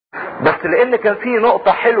بس لان كان في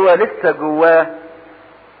نقطة حلوة لسه جواه،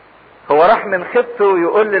 هو راح من خيبته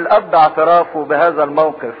يقول للاب اعترافه بهذا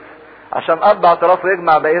الموقف، عشان اب اعترافه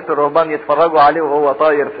يجمع بقية الرهبان يتفرجوا عليه وهو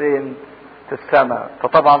طاير فين؟ في السماء.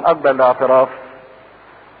 فطبعا قبل الاعتراف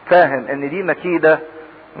فاهم ان دي مكيدة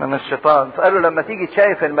من الشيطان، فقال له لما تيجي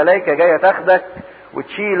شايف الملائكة جاية تاخدك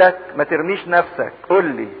وتشيلك ما ترميش نفسك، قول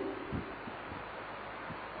لي.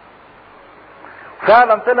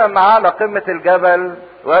 فعلا طلع معاه على قمة الجبل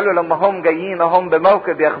وقال له لما هم جايين هم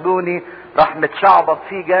بموكب ياخدوني، راح متشعبط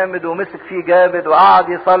فيه جامد ومسك فيه جامد وقعد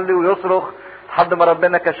يصلي ويصرخ لحد ما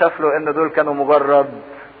ربنا كشف له ان دول كانوا مجرد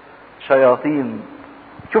شياطين.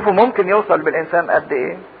 شوفوا ممكن يوصل بالانسان قد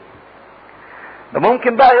ايه. ده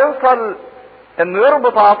ممكن بقى يوصل انه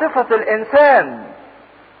يربط عاطفة الانسان،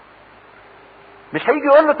 مش هيجي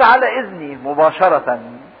يقول له تعالى اذني مباشرة،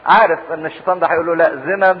 عارف ان الشيطان ده هيقول له لا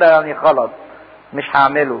زنا ده يعني غلط مش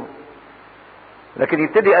هعمله، لكن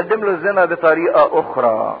يبتدي يقدم له الزنا بطريقة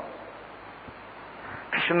اخرى.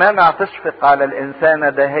 مفيش مانع تشفق على الانسانة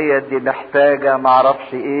ده، هي دي محتاجة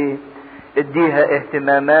معرفش ايه، اديها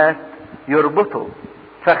اهتمامات يربطه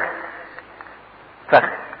فخ فخ.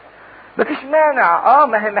 مفيش مانع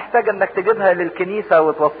ما هي محتاجة انك تجيبها للكنيسة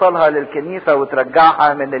وتوصلها للكنيسة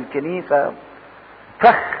وترجعها من الكنيسة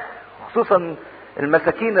فخ. خصوصا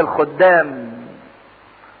المساكين الخدام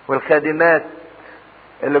والخادمات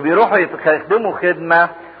اللي بيروحوا يخدموا خدمة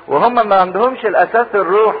وهم ما عندهمش الاساس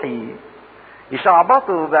الروحي،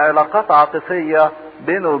 يشعبطوا بعلاقات عاطفية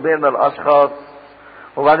بينه وبين الاشخاص،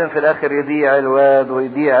 وبعدين في الاخر يضيع الواد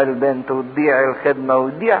ويضيع البنت وتضيع الخدمة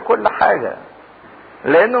ويضيع كل حاجة،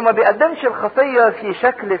 لانه ما بيقدمش الخطية في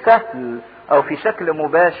شكل سهل او في شكل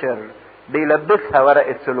مباشر، بيلبسها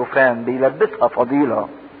ورقة سلوفان، بيلبسها فضيلة.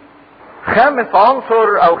 خامس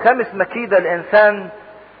عنصر او خامس مكيدة الانسان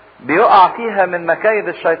بيقع فيها من مكايد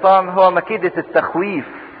الشيطان هو مكيدة التخويف.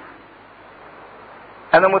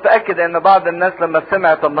 انا متأكد ان بعض الناس لما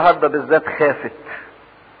سمعت النهاردة بالذات خافت،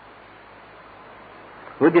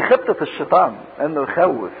 ودي خطة الشيطان انه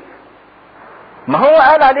يخوف. ما هو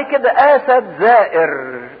قال عليه كده اسد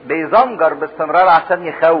زائر بيزمجر باستمرار عشان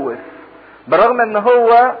يخوف، برغم ان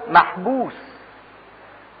هو محبوس.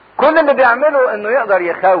 كل اللي بيعمله انه يقدر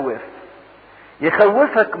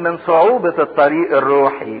يخوفك من صعوبة الطريق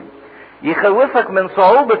الروحي، يخوفك من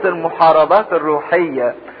صعوبة المحاربات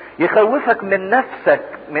الروحية، يخوفك من نفسك،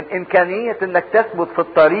 من امكانية انك تثبت في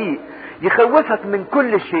الطريق، يخوفك من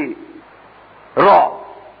كل شيء. رعب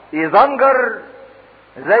يزنجر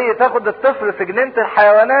زي تاخد الطفل في جنينة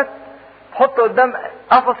الحيوانات تحطه قدام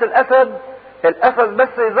قفص الاسد بس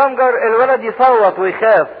يزنجر الولد يصوت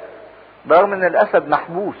ويخاف، برغم ان الاسد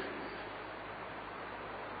محبوس،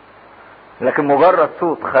 لكن مجرد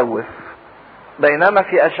صوت خوف. بينما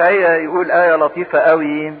في اشعياء يقول آية لطيفة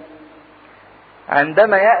قوي،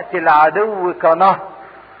 عندما يأتي العدو كنهر،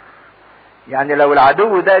 يعني لو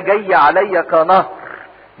العدو ده جاي عليا كنهر،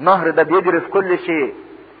 نهر ده بيجري في كل شيء،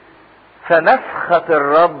 فنفخة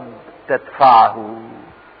الرب تدفعه.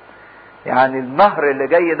 يعني النهر اللي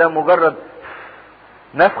جاي ده مجرد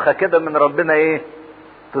نفخة كده من ربنا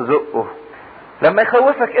تزقه. لما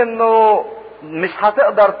يخوفك انه مش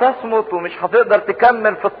هتقدر تصمت ومش هتقدر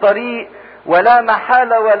تكمل في الطريق، ولا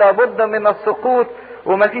محالة ولا بد من السقوط،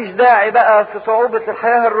 ومفيش داعي بقى في صعوبة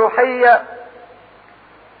الحياة الروحية،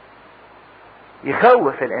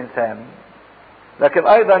 يخوف الانسان. لكن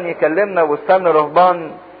ايضا يكلمنا بستان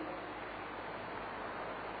الرهبان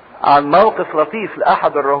عن موقف لطيف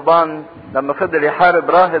لاحد الرهبان لما فضل يحارب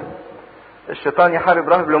راهب، الشيطان يحارب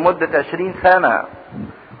راهب لمدة 20 سنة،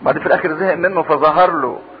 بعد في الاخر زهق منه فظهر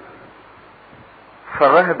له.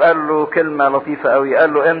 فالراهب قال له كلمة لطيفة قوي،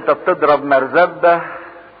 قال له انت بتضرب مرزبة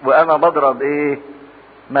وانا بضرب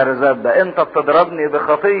مرزبة، انت بتضربني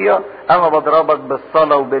بخطية انا بضربك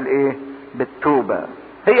بالصلاة بالتوبة.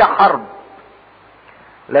 هي حرب،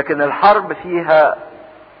 لكن الحرب فيها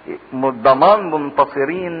ضمان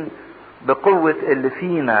منتصرين بقوة اللي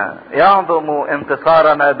فينا، يعظم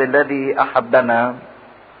انتصارنا بالذي احبنا.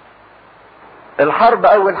 الحرب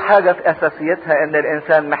اول حاجة في اساسيتها ان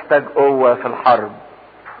الانسان محتاج قوة في الحرب،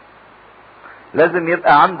 لازم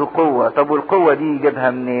يبقى عنده قوة. طب والقوة دي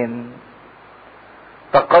يجيبها منين؟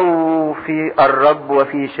 تقووا في الرب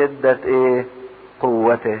وفي شدة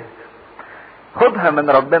قوته. خدها من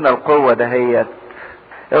ربنا القوة دهيت.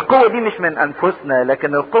 القوة دي مش من انفسنا،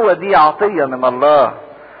 لكن القوة دي عطية من الله.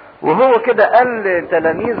 وهو كده قال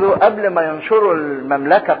لتلاميذه قبل ما ينشروا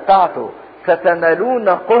المملكة بتاعته، ستنالون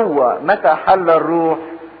قوة متى حل الروح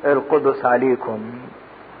القدس عليكم.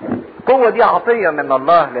 القوة دي عطية من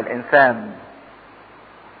الله للإنسان.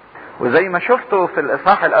 وزي ما شفتوا في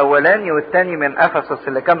الإصحاح الأولاني والثاني من أفسس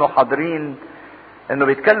اللي كانوا حاضرين، انه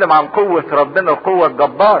بيتكلم عن قوة ربنا، القوة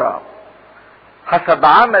الجبارة حسب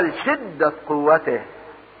عمل شدة قوته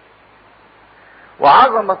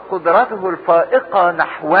وعظمة قدرته الفائقة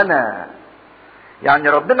نحونا. يعني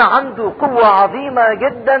ربنا عنده قوة عظيمة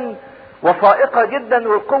جدا وفائقة جدا،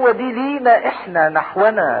 والقوة دي لينا احنا،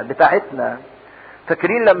 نحونا، بتاعتنا.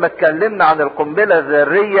 فاكرين لما اتكلمنا عن القنبلة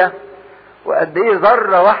الذرية وقد ايه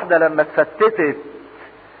ذرة واحدة لما اتفتتت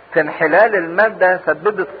في انحلال المادة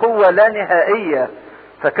سببت قوة لا نهائية،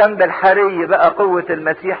 فكان بالحري بقى قوة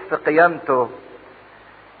المسيح في قيامته.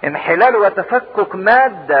 انحلال وتفكك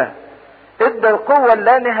مادة ادى القوة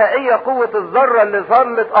اللانهائية، قوة الذرة اللي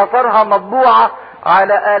ظلت اثارها مطبوعة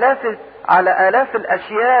على الاف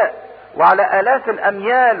الاشياء وعلى الاف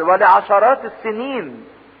الاميال ولعشرات السنين.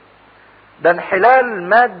 ده انحلال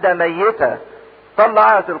مادة ميتة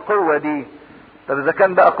طلعت القوة دي. طب اذا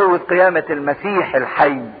كان بقى قوة قيامة المسيح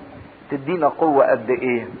الحي تدينا قوة قد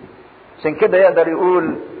ايه؟ عشان كده يقدر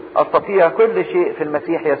يقول استطيع كل شيء في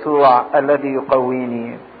المسيح يسوع الذي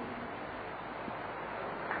يقويني.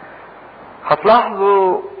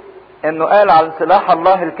 هتلاحظوا انه قال عن سلاح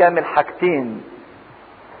الله الكامل حاجتين.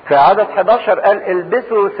 في عدد 11 قال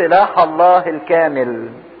البسوا سلاح الله الكامل،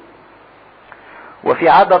 وفي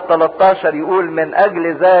عدد 13 يقول من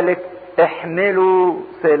اجل ذلك احملوا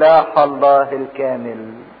سلاح الله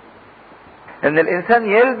الكامل. ان الانسان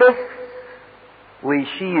يلبس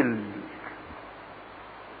ويشيل،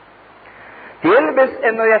 يلبس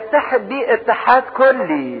انه يتحد بيه اتحاد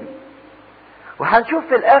كلي. وهنشوف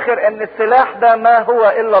في الاخر ان السلاح ده ما هو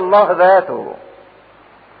الا الله ذاته.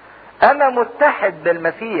 انا متحد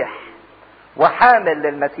بالمسيح وحامل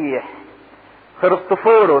للمسيح.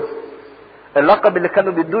 خريستوفوروس اللقب اللي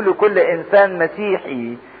كانوا بيدوا له كل انسان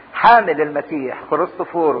مسيحي، حامل المسيح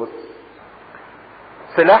خريستوفوروس.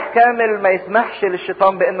 سلاح كامل ما يسمحش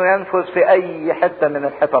للشيطان بانه ينفذ في اي حتة من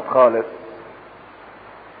الحتت خالص.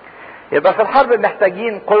 يبقى في الحرب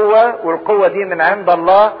محتاجين قوة، والقوة دي من عند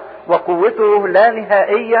الله وقوته لا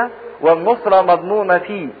نهائية والنصرة مضمونة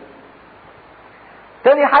فيه.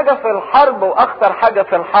 تاني حاجة في الحرب واخطر حاجة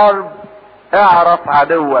في الحرب، اعرف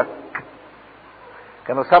عدوك.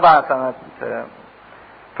 كانوا 7 سنة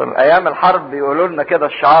في ايام الحرب بيقولوا لنا كده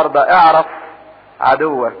الشعار ده، اعرف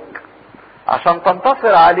عدوك. عشان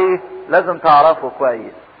تنتصر عليه لازم تعرفه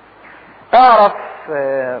كويس. اعرف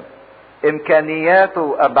امكانياته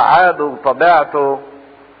وابعاده وطبيعته.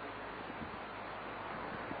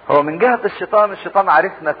 هو من جهة الشيطان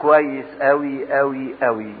عارفنا كويس قوي قوي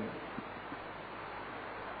قوي.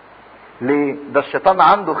 ليه؟ ده الشيطان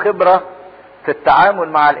عنده خبرة في التعامل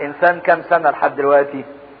مع الانسان كام سنة لحد دلوقتي؟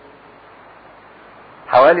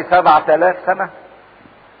 حوالي 7000 سنة.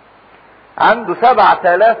 عنده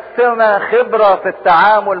 7000 سنة خبرة في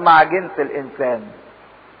التعامل مع جنس الانسان.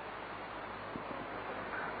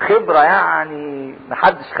 خبرة يعني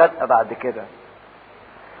محدش خدها بعد كده.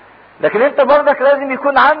 لكن انت برضك لازم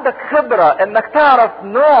يكون عندك خبرة انك تعرف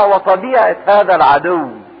نوع وطبيعة هذا العدو.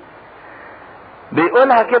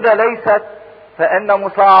 بيقولها كده، ليست فان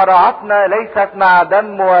مصارعتنا ليست مع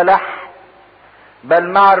دم ولحم، بل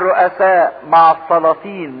مع الرؤساء، مع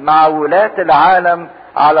السلاطين، مع ولاة العالم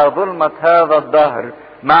على ظلمة هذا الدهر،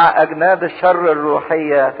 مع اجناد الشر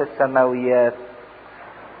الروحية في السماويات.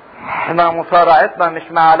 احنا مصارعتنا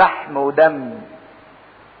مش مع لحم ودم.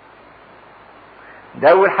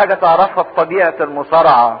 ده اول حاجة تعرفها في طبيعة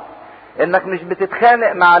المصارعة، انك مش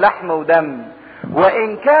بتتخانق مع لحم ودم.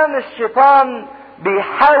 وان كان الشيطان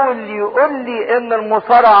بيحاول يقول لي ان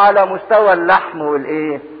المصارعة على مستوى اللحم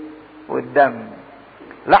والايه والدم.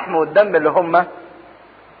 لحم والدم اللي هم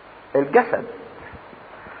الجسد.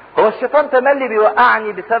 هو الشيطان تملي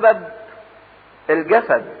بيوقعني بسبب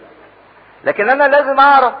الجسد، لكن انا لازم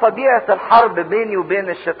اعرف طبيعة الحرب بيني وبين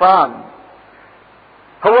الشيطان.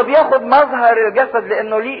 هو بياخد مظهر الجسد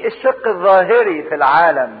لانه ليه الشق الظاهري في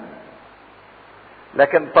العالم،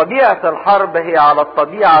 لكن طبيعة الحرب هي على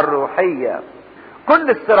الطبيعة الروحية. كل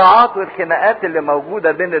الصراعات والخناقات اللي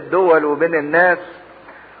موجودة بين الدول وبين الناس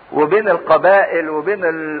وبين القبائل وبين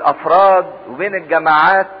الافراد وبين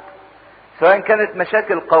الجماعات، سواء كانت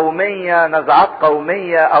مشاكل قومية، نزعات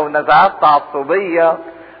قومية او نزعات تعصبية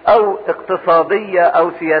او اقتصادية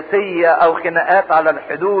او سياسية او خناقات على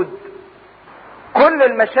الحدود، كل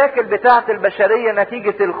المشاكل بتاعت البشرية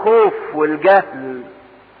نتيجة الخوف والجهل،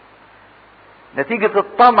 نتيجة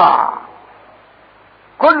الطمع.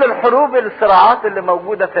 كل الحروب الصراعات اللي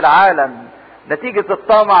موجودة في العالم نتيجة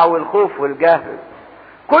الطمع والخوف والجهل.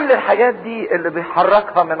 كل الحاجات دي اللي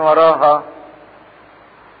بيحركها من وراها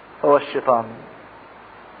هو الشيطان.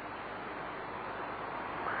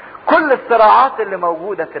 كل الصراعات اللي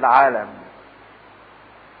موجودة في العالم،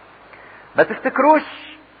 ما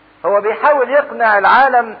تفتكروش هو بيحاول يقنع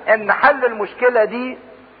العالم ان حل المشكلة دي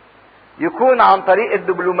يكون عن طريق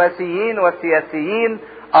الدبلوماسيين والسياسيين،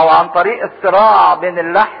 او عن طريق الصراع بين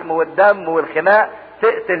اللحم والدم والخناق،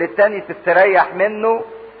 تقتل التاني تستريح منه.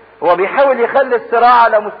 هو بيحاول يخلي الصراع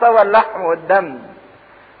على مستوى اللحم والدم،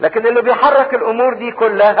 لكن اللي بيحرك الامور دي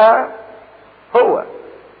كلها هو.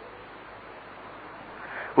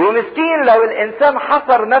 ومسكين لو الانسان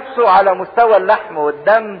حصر نفسه على مستوى اللحم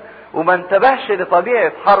والدم وما انتبهش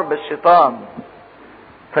لطبيعة حرب الشيطان.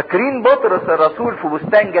 فاكرين بطرس الرسول في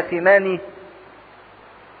بستان جثيماني؟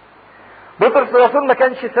 بطرس الرسول ما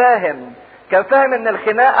كانش فاهم، كان فاهم ان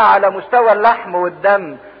الخناقة على مستوى اللحم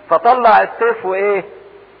والدم، فطلع السيف وايه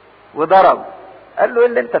وضرب. قال له ايه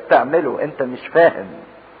اللي انت بتعمله؟ انت مش فاهم.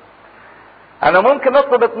 انا ممكن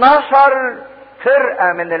اطلب 12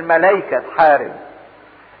 فرقة من الملائكة تحارب.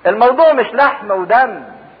 الموضوع مش لحم ودم،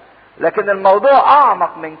 لكن الموضوع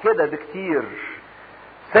اعمق من كده بكتير.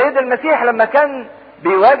 سيد المسيح لما كان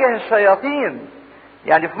بيواجه الشياطين،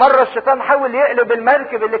 يعني في مرة الشيطان حاول يقلب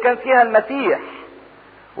المركب اللي كان فيها المسيح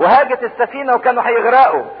وهاجت السفينة وكانوا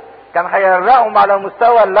هيغرقوا، كان هيغرقهم على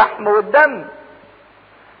مستوى اللحم والدم.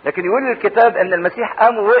 لكن يقول الكتاب ان المسيح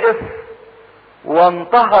قام ووقف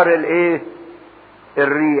وانتهر الايه؟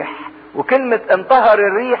 الريح. وكلمة انتهر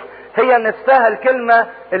الريح هي نفسها الكلمة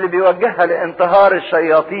اللي بيوجهها لانتهار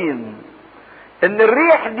الشياطين. ان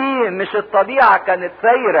الريح دي مش الطبيعة كانت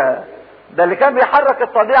سايرة، ده اللي كان بيحرك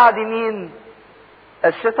الطبيعة دي مين؟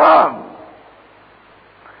 الشيطان،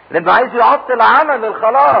 لانه عايز يعطل عمل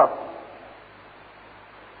الخلاص.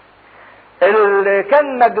 اللي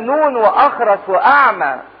كان مجنون واخرس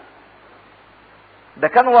واعمى ده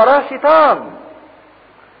كان وراه شيطان،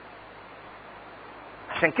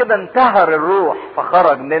 عشان كده انتهر الروح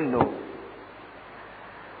فخرج منه.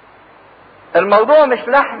 الموضوع مش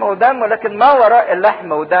لحم ودم، ولكن ما وراء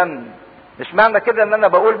اللحم ودم. مش معنى كده ان انا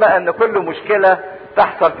بقول بقى ان كل مشكلة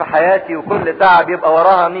تحصل في حياتي وكل تعب يبقى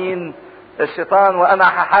وراها مين؟ الشيطان، وانا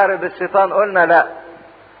هحارب الشيطان. قلنا لا،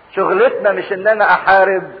 شغلتنا مش ان انا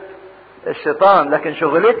احارب الشيطان، لكن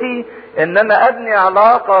شغلتي ان انا ابني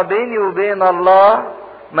علاقة بيني وبين الله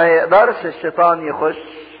ما يقدرش الشيطان يخش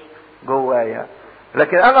جوايا.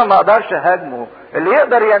 لكن انا ما اقدرش اهاجمه، اللي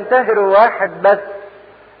يقدر ينتهره واحد بس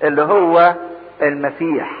اللي هو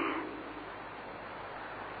المسيح.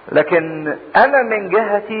 لكن انا من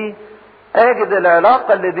جهتي اجد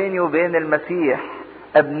العلاقة اللي بيني وبين المسيح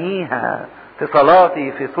ابنيها في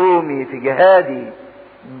صلاتي، في صومي، في جهادي.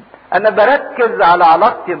 انا بركز على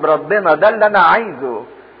علاقتي بربنا، ده اللي انا عايزه،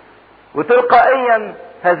 وتلقائيا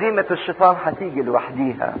هزيمة الشيطان هتيجي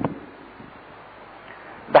لوحديها.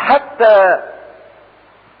 ده حتى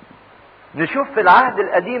نشوف في العهد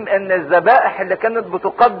القديم ان الذبائح اللي كانت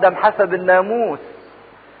بتقدم حسب الناموس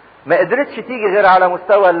ما قدرتش تيجي غير على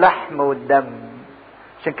مستوى اللحم والدم.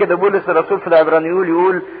 عشان كده بولس الرسول في العبرانيين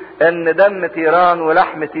يقول ان دم تيران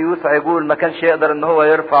ولحم تيوس عجول ما كانش يقدر ان هو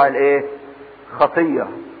يرفع الايه؟ خطية.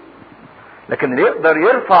 لكن اللي يقدر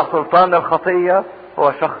يرفع سلطان الخطية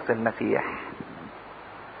هو شخص المسيح.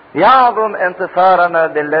 يعظم انتصارنا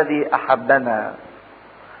بالذي احبنا،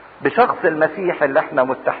 بشخص المسيح اللي احنا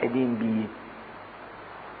متحدين بيه.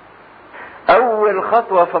 اول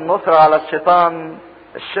خطوة في النصرة على الشيطان،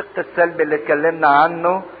 الشق السلبي اللي اتكلمنا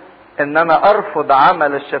عنه، ان انا ارفض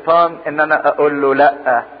عمل الشيطان، ان انا اقول له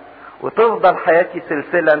لا، وتفضل حياتي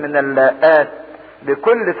سلسلة من اللاءات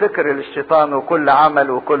بكل فكر للشيطان وكل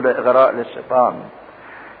عمل وكل اغراء للشيطان.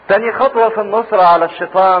 تاني خطوة في النصرة على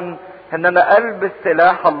الشيطان ان انا البس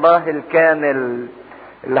سلاح الله الكامل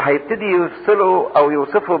اللي هيبتدي يفصله او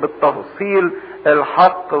يوصفه بالتفصيل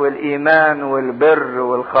الحق والايمان والبر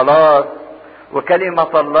والخلاص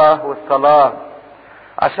وكلمة الله والصلاة،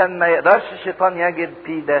 عشان ما يقدرش الشيطان يجد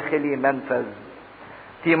في داخلي منفذ.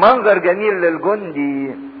 في منظر جميل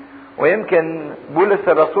للجندي، ويمكن بولس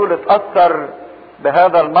الرسول اتأثر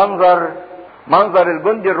بهذا المنظر، منظر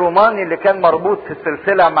الجندي الروماني اللي كان مربوط في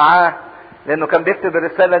السلسلة معاه، لانه كان بيكتب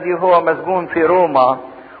الرسالة دي وهو مسجون في روما،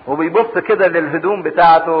 وبيبص كده للهدوم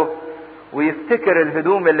بتاعته ويفتكر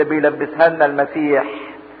الهدوم اللي بيلبسها لنا المسيح،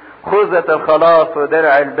 خوذة الخلاص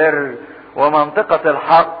ودرع البر ومنطقة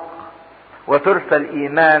الحق وترس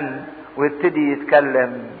الإيمان، ويبتدي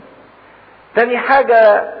يتكلم. تاني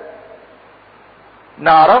حاجة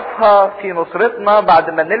نعرفها في نصرتنا بعد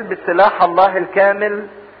ما نلبس سلاح الله الكامل،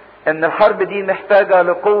 ان الحرب دي محتاجة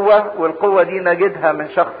لقوة، والقوة دي نجدها من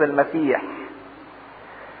شخص المسيح.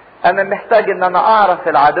 انا محتاج ان انا اعرف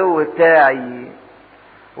العدو بتاعي،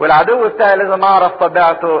 والعدو بتاعي لازم اعرف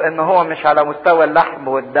طبيعته، ان هو مش على مستوى اللحم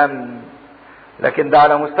والدم، لكن ده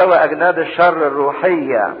على مستوى اجناد الشر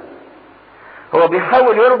الروحية. هو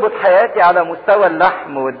بيحاول يربط حياتي على مستوى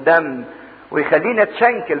اللحم والدم، ويخليني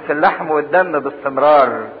اتشنكل في اللحم والدم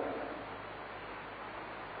باستمرار.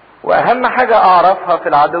 واهم حاجة اعرفها في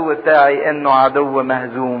العدو بتاعي انه عدو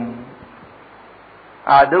مهزوم،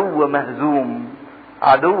 عدو مهزوم،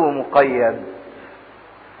 عدو مقيد.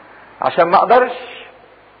 عشان ما اقدرش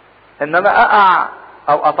ان انا اقع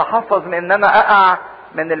او اتحفظ من ان انا اقع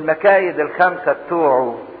من المكايد الخمسة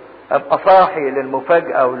بتوعه، ابقى صاحي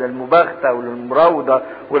للمفاجأة وللمباغتة وللمراودة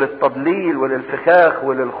وللتضليل وللفخاخ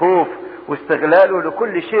وللخوف واستغلاله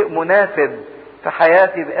لكل شيء منافذ في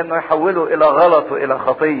حياتي بانه يحوله الى غلط والى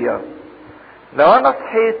خطية. لو انا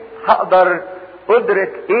صحيت هقدر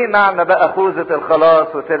ادرك ايه معنى بقى خوذة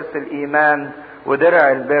الخلاص وترس الايمان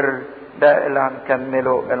ودرع البر. ده اللي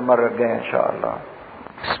هنكمله المرة الجاية ان شاء الله.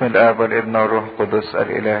 بسم الاب والابن والروح القدس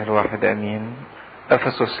الاله الواحد امين.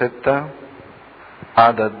 افسس 6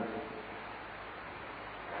 عدد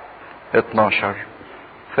 12.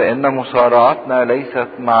 فان مصارعتنا ليست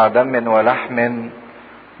مع دم ولحم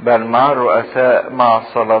بل مع الرؤساء مع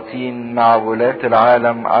السلاطين مع ولاة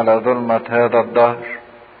العالم على ظلمة هذا الدهر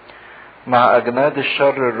مع أجناد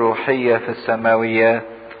الشر الروحية في السماويات.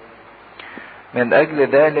 من أجل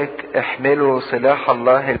ذلك احملوا سلاح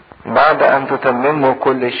الله بعد أن تتمموا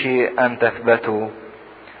كل شيء أن تثبتوا،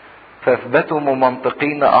 فاثبتوا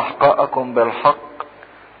ممنطقين أحقاءكم بالحق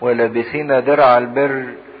ولابسين درع البر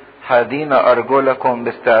حادين أرجلكم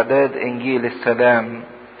باستعداد إنجيل السلام،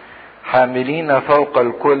 حاملين فوق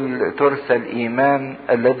الكل ترس الإيمان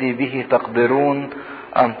الذي به تقدرون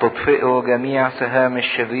أن تطفئوا جميع سهام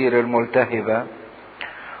الشرير الملتهبة،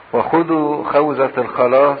 وخذوا خوذة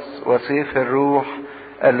الخلاص وسيف الروح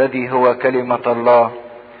الذي هو كلمة الله،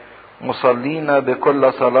 مصلين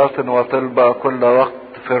بكل صلاة وطلبة كل وقت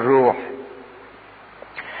في الروح،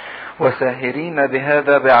 وساهرين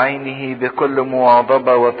بهذا بعينه بكل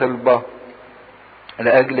مواظبة وطلبة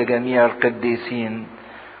لأجل جميع القديسين،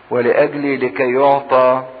 ولأجلي لكي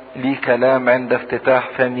يعطى لي كلام عند افتتاح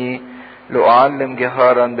فمي لأعلم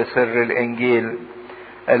جهارا بسر الإنجيل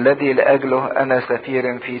الذي لأجله أنا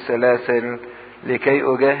سفير في سلاسل لكي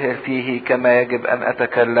أجاهر فيه كما يجب أن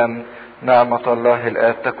أتكلم. نعمة الله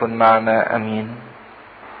الآب تكن معنا أمين.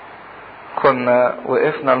 كنا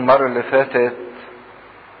وقفنا المرة اللي فاتت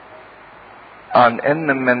عن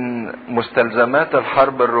ان من مستلزمات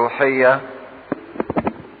الحرب الروحية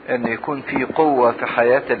ان يكون في قوة في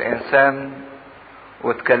حياة الانسان،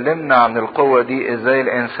 واتكلمنا عن القوة دي ازاي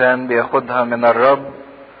الانسان بياخدها من الرب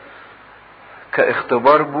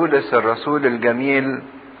كاختبار بولس الرسول الجميل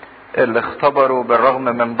اللي اختبره بالرغم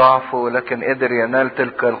من ضعفه لكن قدر ينال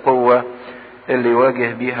تلك القوة اللي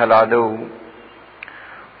يواجه بيها العدو.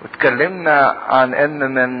 واتكلمنا عن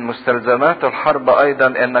ان من مستلزمات الحرب ايضا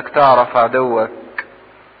انك تعرف عدوك.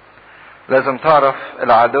 لازم تعرف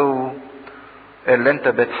العدو اللي انت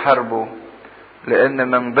بتحاربه، لان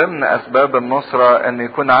من ضمن اسباب النصرة ان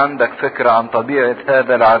يكون عندك فكرة عن طبيعة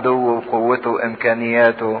هذا العدو وقوته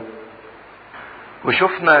وامكانياته.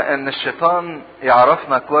 وشفنا ان الشيطان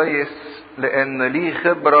يعرفنا كويس لان ليه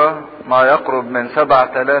خبرة ما يقرب من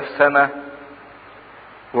 7000 سنة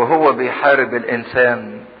وهو بيحارب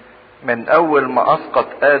الانسان، من اول ما اسقط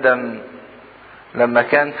ادم لما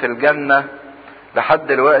كان في الجنة لحد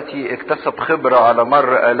دلوقتي اكتسب خبرة على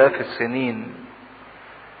مر الاف السنين.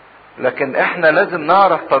 لكن احنا لازم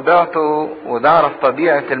نعرف طبيعته ونعرف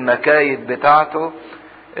طبيعة المكايد بتاعته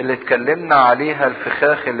اللي اتكلمنا عليها،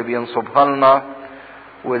 الفخاخ اللي بينصبها لنا،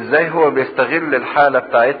 وازاي هو بيستغل الحالة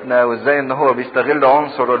بتاعتنا، وازاي ان هو بيستغل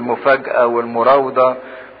عنصر المفاجأة والمراودة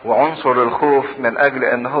وعنصر الخوف من اجل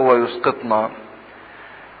ان هو يسقطنا.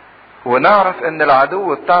 ونعرف ان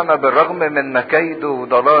العدو بتاعنا بالرغم من مكايده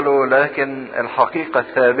وضلاله لكن الحقيقة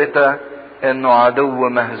الثابتة انه عدو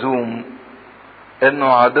مهزوم،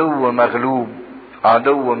 انه عدو مغلوب،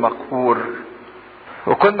 عدو مقهور.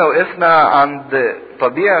 وكنا وقفنا عند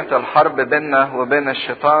طبيعة الحرب بيننا وبين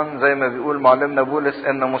الشيطان زي ما بيقول معلمنا بولس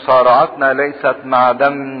ان مصارعتنا ليست مع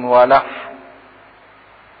دم ولحم،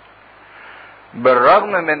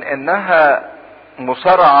 بالرغم من انها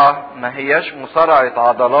مصارعة ما هياش مصارعة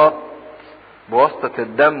عضلات بواسطة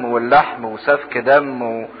الدم واللحم وسفك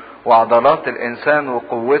دم وعضلات الانسان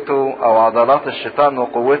وقوته او عضلات الشيطان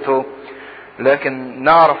وقوته، لكن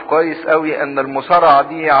نعرف كويس قوي ان المصارعة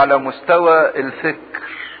دي على مستوى الفكر،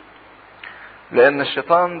 لان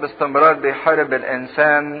الشيطان باستمرار بيحارب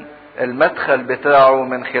الانسان المدخل بتاعه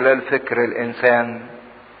من خلال فكر الانسان.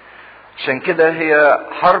 عشان كده هي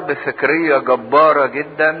حرب فكرية جبارة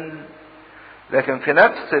جدا، لكن في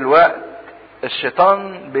نفس الوقت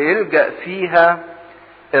الشيطان بيلجأ فيها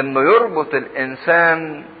انه يربط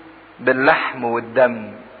الانسان باللحم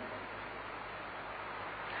والدم.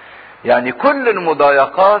 يعني كل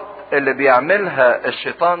المضايقات اللي بيعملها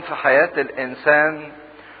الشيطان في حياة الانسان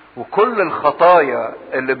وكل الخطايا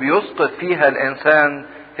اللي بيسقط فيها الانسان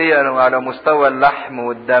هي على مستوى اللحم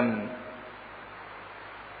والدم.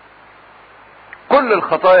 كل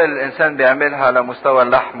الخطايا اللي الانسان بيعملها على مستوى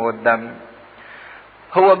اللحم والدم.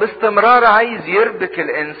 هو باستمرار عايز يربك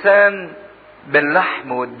الانسان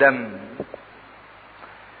باللحم والدم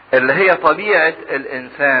اللي هي طبيعة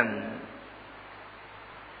الانسان.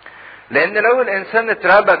 لان لو الانسان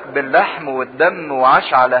اتربك باللحم والدم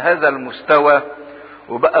وعاش على هذا المستوى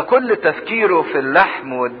وبقى كل تفكيره في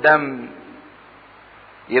اللحم والدم،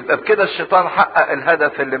 يبقى بكده الشيطان حقق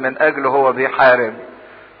الهدف اللي من اجله هو بيحارب.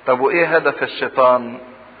 طب وايه هدف الشيطان؟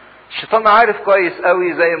 الشيطان عارف كويس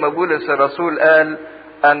قوي زي ما بولس الرسول قال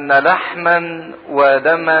ان لحما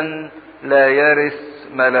ودما لا يرث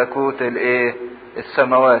ملكوت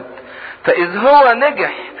السماوات. فاذ هو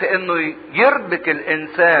نجح في انه يربك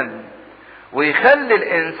الانسان ويخلي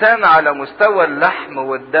الانسان على مستوى اللحم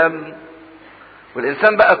والدم،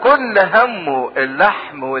 والانسان بقى كل همه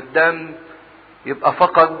اللحم والدم، يبقى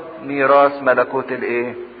فقد ميراث ملكوت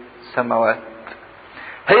السماوات.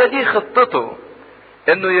 هي دي خطته،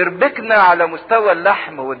 انه يربكنا على مستوى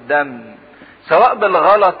اللحم والدم سواء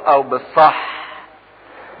بالغلط او بالصح.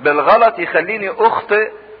 بالغلط يخليني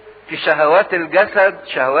اخطئ في شهوات الجسد،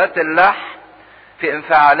 شهوات اللحم، في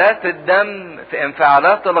انفعالات الدم، في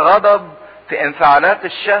انفعالات الغضب، في انفعالات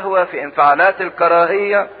الشهوة، في انفعالات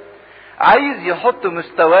الكراهية. عايز يحط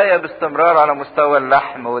مستوايا باستمرار على مستوى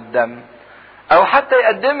اللحم والدم، او حتى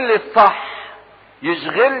يقدم لي الصح،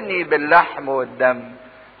 يشغلني باللحم والدم.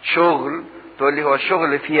 شغل تقول لي هو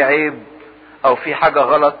الشغل فيه عيب او فيه حاجة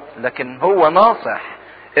غلط، لكن هو ناصح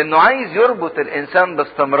انه عايز يربط الانسان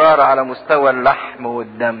باستمرار على مستوى اللحم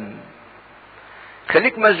والدم.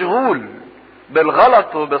 خليك مشغول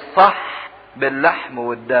بالغلط وبالصح باللحم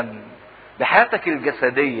والدم بحياتك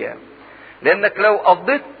الجسدية، لانك لو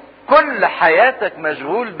قضيت كل حياتك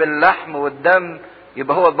مشغول باللحم والدم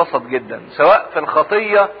يبقى هو اتبسط جدا، سواء في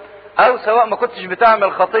الخطية او سواء ما كنتش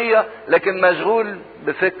بتعمل خطية لكن مشغول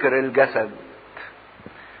بفكر الجسد.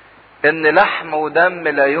 ان لحم ودم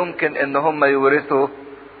لا يمكن ان هم يورثوا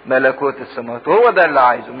ملكوت السماوات، وهو ده اللي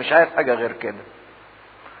عايزه، مش عايز حاجة غير كده،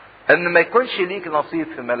 ان ما يكونش ليك نصيب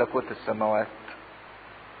في ملكوت السماوات.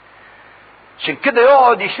 عشان كده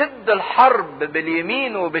يقعد يشد الحرب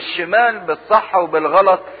باليمين وبالشمال، بالصح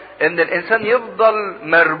وبالغلط، ان الانسان يفضل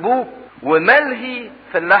مربوك وملهي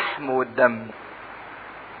في اللحم والدم.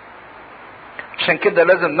 عشان كده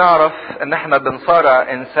لازم نعرف ان احنا بنصارع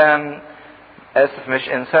انسان، مش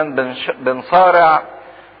انسان، بنصارع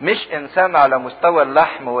مش انسان على مستوى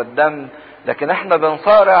اللحم والدم، لكن احنا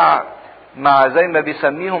بنصارع مع زي ما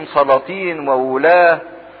بيسميهم سلاطين وولاة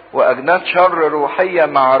واجناد شر روحية،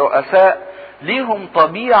 مع رؤساء ليهم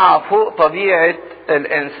طبيعة فوق طبيعة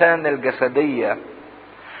الانسان الجسدية،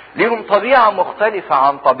 ليهم طبيعة مختلفة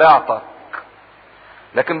عن طبيعتك.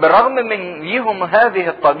 لكن بالرغم من ليهم هذه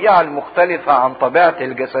الطبيعة المختلفة عن طبيعتي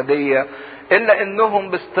الجسدية، الا انهم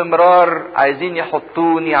باستمرار عايزين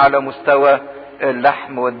يحطوني على مستوى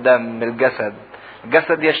اللحم والدم.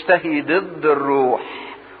 الجسد يشتهي ضد الروح،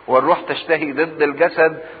 والروح تشتهي ضد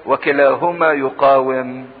الجسد، وكلاهما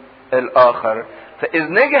يقاوم الاخر.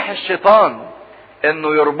 فاذ نجح الشيطان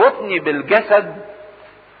انه يربطني بالجسد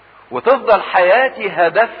وتفضل حياتي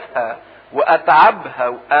هدفها واتعابها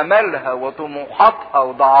واملها وطموحاتها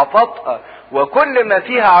وضعفاتها وكل ما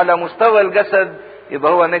فيها على مستوى الجسد،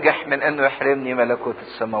 يبقى هو نجح من انه يحرمني ملكوت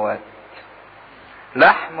السماوات.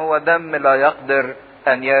 لحم ودم لا يقدر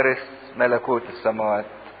ان يرث ملكوت السماوات.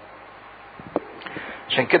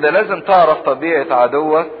 عشان كده لازم تعرف طبيعة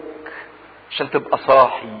عدوك عشان تبقى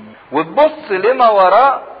صاحي وتبص لما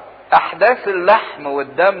وراء احداث اللحم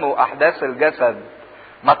والدم واحداث الجسد،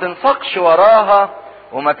 ما تنسقش وراها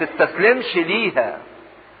وما تستسلمش ليها.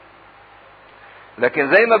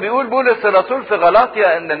 لكن زي ما بيقول بولس الرسول في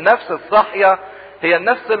غلاطيا ان النفس الصاحية هي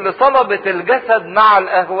النفس اللي صلبت الجسد مع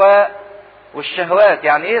الاهواء والشهوات.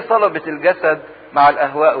 يعني ايه صلبت الجسد مع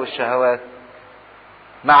الاهواء والشهوات؟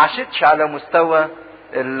 ما عاشتش على مستوى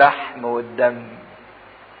اللحم والدم،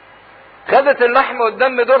 خدت اللحم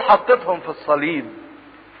والدم دول حطتهم في الصليب،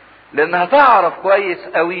 لانها تعرف كويس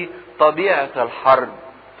قوي طبيعة الحرب.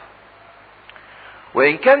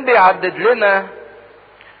 وان كان بيعدد لنا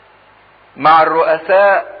مع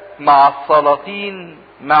الرؤساء، مع السلاطين،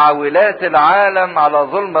 مع ولاة العالم على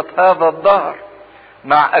ظلمة هذا الدهر،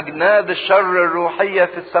 مع اجناد الشر الروحية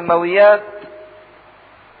في السماويات،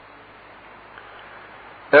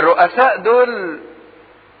 الرؤساء دول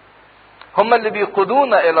هم اللي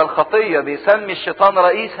بيقودونا الى الخطية، بيسمي الشيطان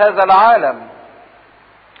رئيس هذا العالم.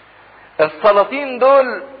 السلاطين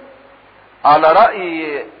دول على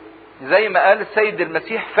رأي زي ما قال السيد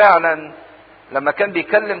المسيح فعلا لما كان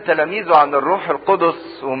بيكلم تلاميذه عن الروح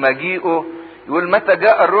القدس ومجيئه، يقول متى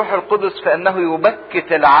جاء الروح القدس فإنه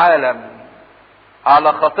يبكت العالم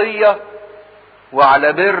على خطية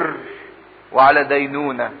وعلى بر وعلى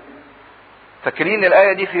دينونة. فاكرين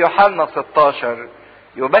الآية دي في يوحنا 16،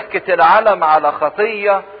 يبكت العالم على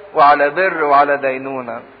خطية وعلى بر وعلى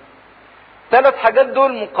دينونة. 3 حاجات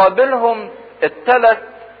دول مقابلهم ال3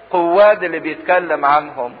 قوات اللي بيتكلم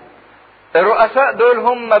عنهم. الرؤساء دول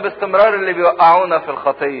هم باستمرار اللي بيوقعونا في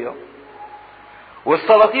الخطية،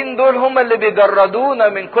 والسلاطين دول هم اللي بيجردونا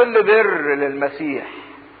من كل بر للمسيح،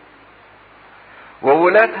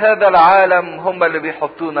 وولاة هذا العالم هم اللي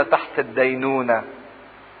بيحطونا تحت الدينونة،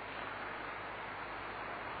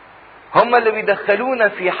 هم اللي بيدخلونا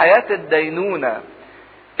في حياة الدينونة.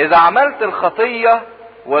 إذا عملت الخطية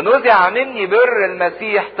ونزع مني بر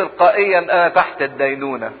المسيح تلقائيا أنا تحت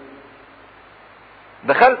الدينونة،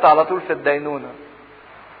 دخلت على طول في الدينونة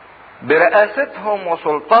برئاستهم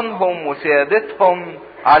وسلطانهم وسيادتهم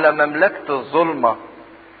على مملكة الظلمة.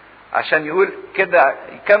 عشان يقول كده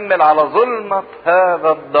يكمل على ظلمة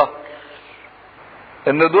هذا الدهر،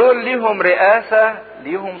 ان دول ليهم رئاسة،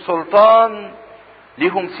 ليهم سلطان،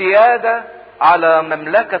 ليهم سيادة على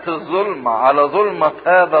مملكة الظلمة، على ظلمة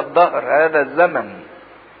هذا الدهر، هذا الزمن.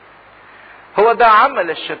 هو ده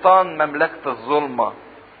عمل الشيطان، مملكة الظلمة.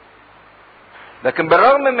 لكن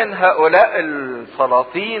بالرغم من هؤلاء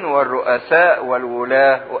السلاطين والرؤساء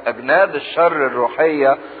والولاة وأجناد الشر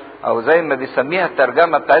الروحية، أو زي ما بيسميها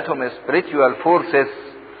الترجمة بتاعتهم spiritual forces،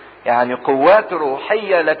 يعني قوات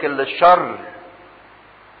روحية لكن للشر،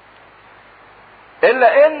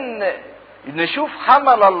 إلا إن نشوف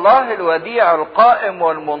حمل الله الوديع القائم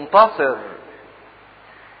والمنتصر،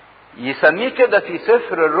 يسميه كده في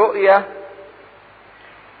سفر الرؤيا،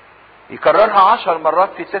 يكررها 10 مرات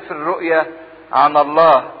في سفر الرؤيا عن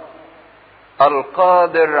الله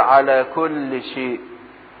القادر على كل شيء،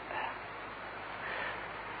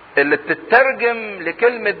 اللي بتترجم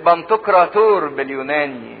لكلمة بنتوكراتور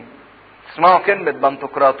باليوناني. تسمعوا كلمة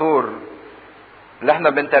بنتوكراتور اللي احنا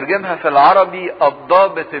بنترجمها في العربي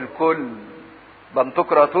الضابط الكل.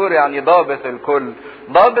 بنتوكراتور يعني ضابط الكل،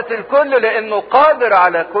 ضابط الكل لانه قادر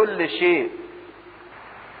على كل شيء.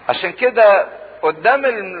 عشان كده قدام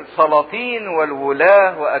السلاطين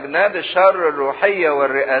والولاة واجناد الشر الروحية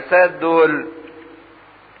والرئاسات دول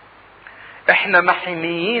احنا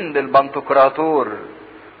محميين بالبنتوكراتور،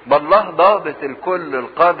 بالله ضابط الكل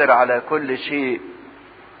القادر على كل شيء،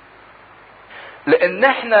 لان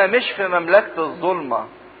احنا مش في مملكة الظلمة.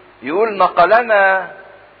 يقول نقلنا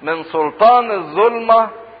من سلطان الظلمة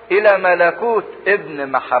الى ملكوت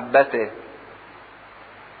ابن محبته.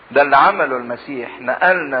 ده اللي عمله المسيح،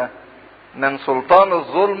 نقلنا من سلطان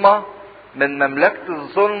الظلمة، من مملكة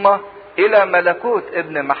الظلمة الى ملكوت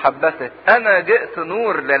ابن محبته. انا جئت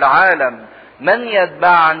نور للعالم، من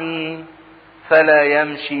يتبعني فلا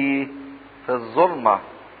يمشي في الظلمة.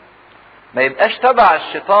 ما يبقاش تبع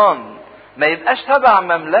الشيطان، ما يبقاش تبع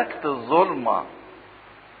مملكة الظلمة.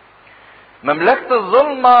 مملكة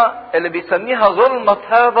الظلمة اللي بيسميها ظلمة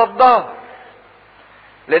هذا الدهر،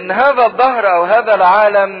 لان هذا الدهر او هذا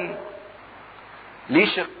العالم ليه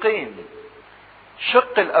شقين.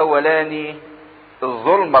 الشق الاولاني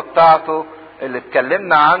الظلمة بتاعته اللي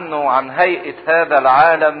اتكلمنا عنه، عن هيئة هذا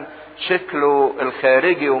العالم، شكله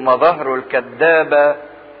الخارجي ومظاهره الكذابة.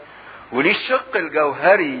 وليه الشق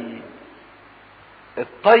الجوهري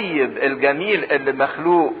الطيب الجميل اللي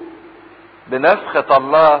مخلوق بنفخة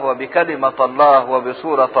الله وبكلمة الله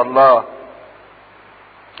وبصورة الله.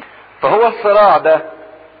 فهو الصراع ده،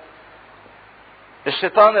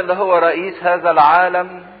 الشيطان اللي هو رئيس هذا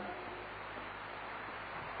العالم،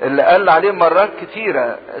 اللي قال عليه مرات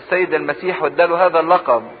كثيرة السيد المسيح واداله هذا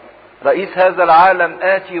اللقب، رئيس هذا العالم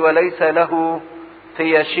آتي وليس له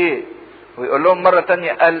في شيء. ويقول لهم مرة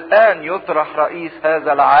تانية الآن يطرح رئيس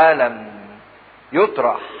هذا العالم،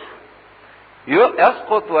 يطرح،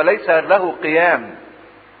 يسقط وليس له قيام.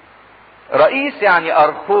 رئيس يعني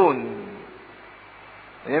أرخون،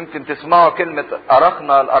 يمكن تسمعوا كلمة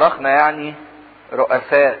أرخنا، الأرخنة يعني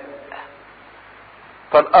رؤساء.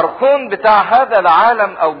 فالأرخون بتاع هذا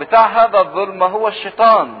العالم أو بتاع هذا الظلمة هو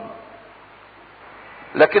الشيطان،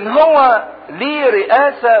 لكن هو ليه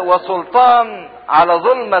رئاسة وسلطان على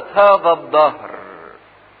ظلمة هذا الدهر،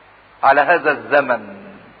 على هذا الزمن،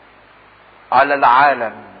 على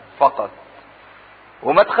العالم فقط.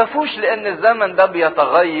 وما تخافوش لان الزمن ده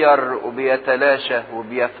بيتغير وبيتلاشى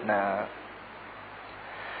وبيفنى.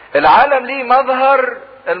 العالم ليه مظهر،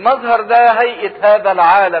 المظهر ده هيئة هذا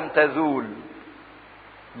العالم تزول،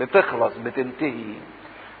 بتخلص، بتنتهي.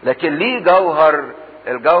 لكن ليه جوهر،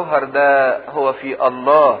 الجوهر ده هو في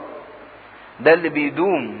الله ده اللي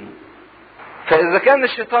بيدوم. فاذا كان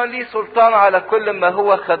الشيطان ليه سلطان على كل ما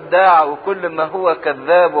هو خداع وكل ما هو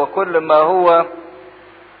كذاب وكل ما هو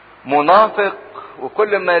منافق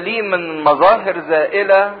وكل ما ليه من مظاهر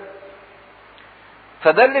زائلة،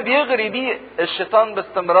 فده اللي بيغري بيه الشيطان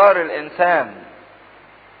باستمرار الانسان.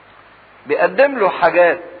 بيقدم له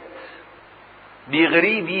حاجات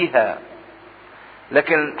بيغريه بيها،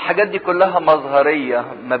 لكن الحاجات دي كلها مظهرية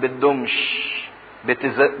ما بتدومش،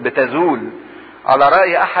 بتزول. على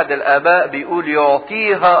رأي احد الاباء بيقول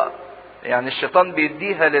يعطيها، يعني الشيطان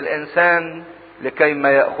بيديها للانسان لكي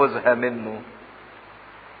ما يأخذها منه.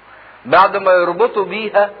 بعد ما يربطوا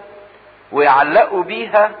بيها ويعلقوا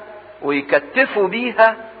بيها ويكتفوا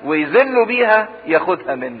بيها ويذلوا بيها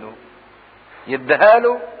ياخدها منه، يديها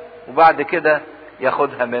له وبعد كده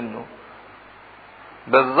ياخدها منه.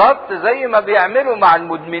 بالظبط زي ما بيعملوا مع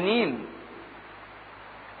المدمنين،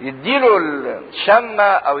 يديله الشمة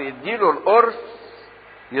او يديله القرص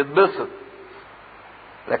يتبسط،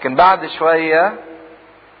 لكن بعد شوية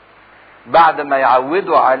بعد ما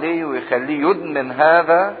يعودوا عليه ويخليه يدمن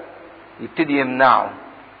هذا يبتدي يمنعه،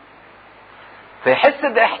 فيحس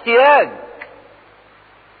باحتياج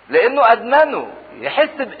لانه ادمنه،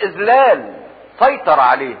 يحس باذلال سيطر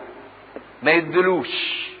عليه، ما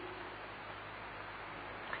يدلوش،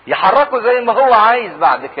 يحركه زي ما هو عايز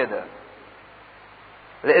بعد كده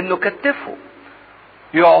لانه كتفه.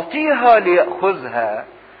 يعطيها ليأخذها.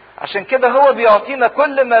 عشان كده هو بيعطينا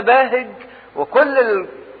كل مباهج وكل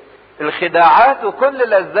الخداعات وكل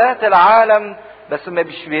لذات العالم، بس ما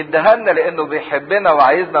بيديها لنا لانه بيحبنا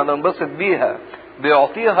وعايزنا ننبسط بيها،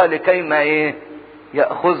 بيعطيها لكي ما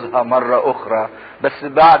يأخذها مرة اخرى، بس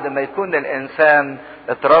بعد ما يكون الانسان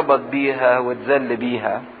اتربط بيها واتذل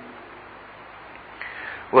بيها.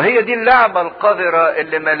 وهي دي اللعبة القذرة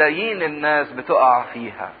اللي ملايين الناس بتقع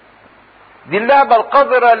فيها. دي اللعبة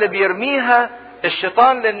القذرة اللي بيرميها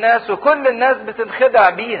الشيطان للناس، وكل الناس بتنخدع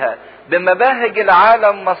بيها بمباهج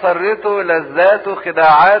العالم، مسرته، لذاته،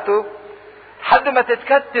 خداعاته، حد ما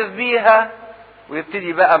تتكتف بيها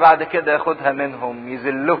ويبتدي بقى بعد كده ياخدها منهم،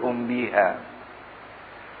 يذلهم بيها.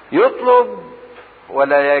 يطلب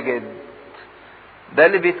ولا يجد. ده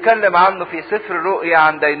اللي بيتكلم عنه في سفر الرؤيا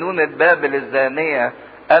عن دينونة بابل الزانية،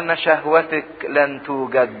 ان شهوتك لن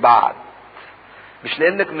توجد بعد. مش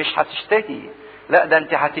لانك مش هتشتهي، لا ده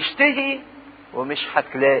انت هتشتهي ومش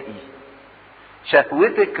هتلاقي.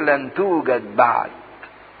 شهوتك لن توجد بعد.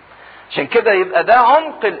 عشان كده يبقى ده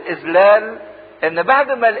عمق الاذلال، ان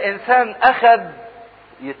بعد ما الانسان اخذ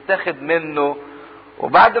يتاخد منه،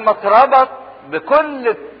 وبعد ما اتربط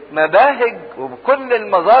بكل مباهج وبكل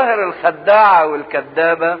المظاهر الخداعة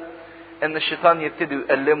والكذابة، ان الشيطان يبتدي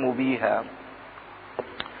يؤلمه بيها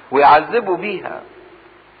ويعذبوا بيها.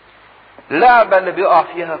 اللعبة اللي بيقع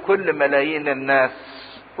فيها كل ملايين الناس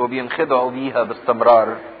وبينخدعوا بيها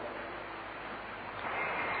باستمرار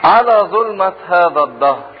على ظلمة هذا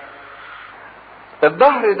الدهر.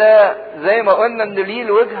 الدهر ده زي ما قلنا ان ليه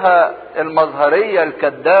الوجهة المظهرية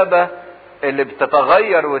الكذابة اللي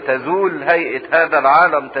بتتغير وتزول، هيئة هذا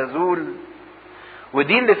العالم تزول،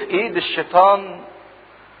 ودي اللي في ايد الشيطان،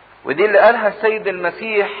 ودي اللي قالها السيد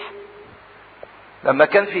المسيح لما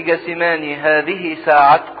كان في جثماني: هذه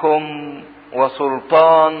ساعتكم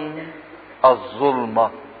وسلطان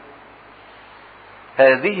الظلمة.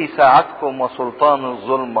 هذه ساعتكم وسلطان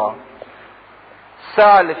الظلمة.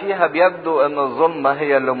 الساعة اللي فيها بيبدو ان الظلمة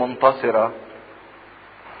هي اللي منتصرة،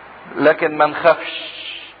 لكن ما نخافش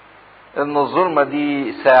ان الظلمة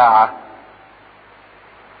دي ساعة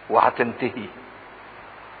وهتنتهي.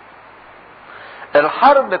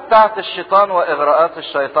 الحرب بتاعت الشيطان واغراءات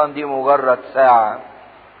الشيطان دي مجرد ساعة.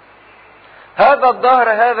 هذا الدهر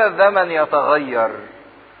هذا الزمن يتغير،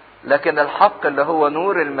 لكن الحق اللي هو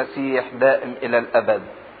نور المسيح دائم الى الابد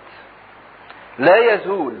لا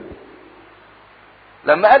يزول.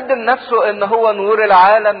 لما قدم نفسه ان هو نور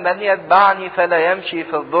العالم، من يتبعني فلا يمشي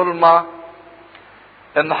في الظلمة،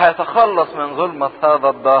 انه هيتخلص من ظلمة هذا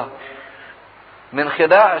الدهر، من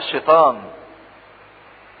خداع الشيطان.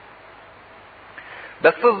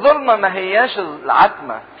 بس الظلمة ما هياش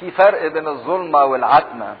العتمة، في فرق بين الظلمة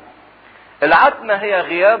والعتمة. العتمة هي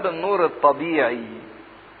غياب النور الطبيعي،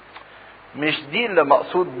 مش دي اللي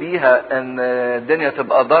مقصود بيها ان الدنيا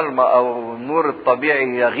تبقى ضلمة او النور الطبيعي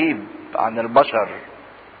يغيب عن البشر.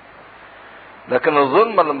 لكن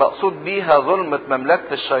الظلمة اللي مقصود بيها ظلمة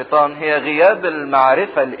مملكة الشيطان هي غياب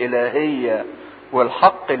المعرفة الإلهية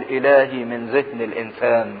والحق الإلهي من ذهن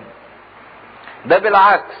الإنسان. ده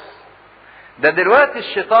بالعكس، ده دلوقتي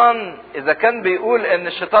الشيطان إذا كان بيقول إن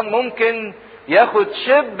الشيطان ممكن ياخد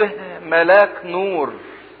شبه ملاك نور،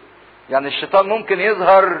 يعني الشيطان ممكن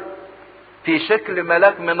يظهر في شكل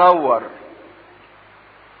ملاك منور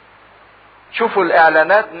شوفوا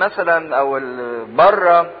الاعلانات مثلا او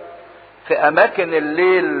بره في اماكن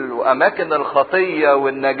الليل واماكن الخطية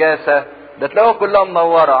والنجاسة، ده تلاقوها كلها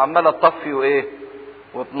منورة عمالة تطفي وايه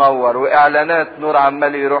وتنور، واعلانات نور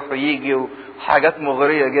عمال يروح ويجي وحاجات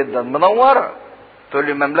مغرية جدا منورة. تقول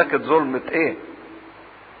لي مملكة ظلمة ايه؟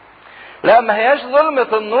 لا، ما هياش ظلمة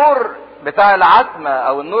النور بتاع العتمة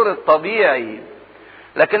او النور الطبيعي،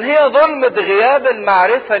 لكن هي ظلمة غياب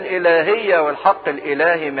المعرفة الالهية والحق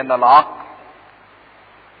الالهي من العقل.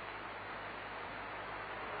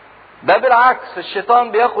 ده بالعكس،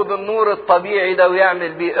 الشيطان بياخد النور الطبيعي ده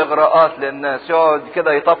ويعمل بيه اغراءات للناس، يقعد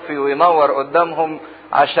كده يطفي وينور قدامهم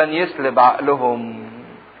عشان يسلب عقلهم،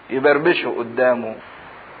 يبربشوا قدامه.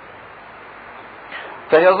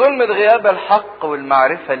 فهي ظلمة غياب الحق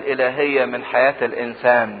والمعرفة الالهية من حياة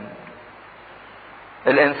الانسان.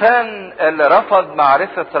 الانسان اللي رفض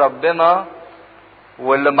معرفة ربنا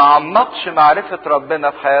واللي ما عمقش معرفة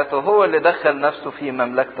ربنا في حياته هو اللي دخل نفسه في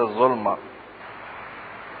مملكة الظلمة،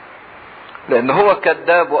 لان هو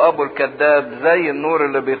كذاب وابو الكذاب، زي النور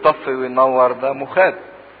اللي بيطفي وينور ده مخادع.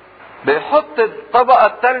 بيحط الطبقة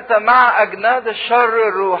الثالثة مع اجناد الشر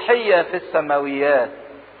الروحية في السماويات.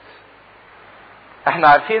 احنا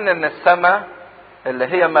عارفين ان السماء اللي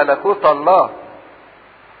هي ملكوت الله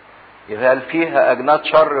هل فيها اجناد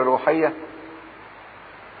شر روحية؟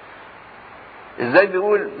 ازاي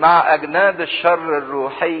بيقول مع اجناد الشر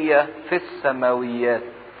الروحية في السماويات؟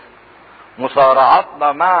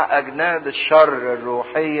 مصارعتنا مع اجناد الشر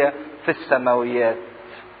الروحية في السماويات.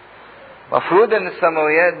 مفروض ان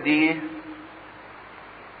السماويات دي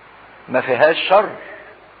ما فيهاش شر،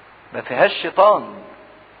 ما فيهاش شيطان،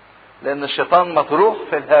 لان الشيطان مطروح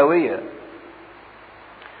في الهاوية.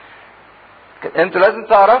 انتوا لازم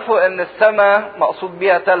تعرفوا ان السماء مقصود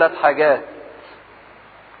بيها 3 حاجات.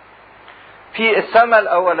 في السماء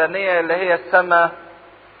الاولانية اللي هي السماء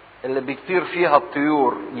اللي بيطير فيها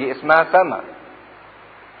الطيور، دي اسمها سماء.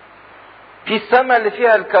 في السماء اللي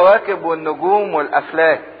فيها الكواكب والنجوم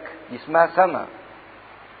والافلاك، دي اسمها سماء.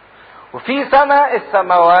 وفي سماء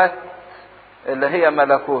السماوات اللي هي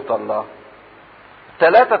ملكوت الله.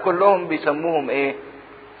 3 كلهم بيسموهم ايه؟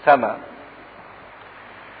 سماء.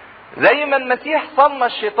 زي ما المسيح سمى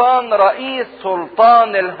الشيطان رئيس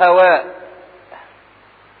سلطان الهواء.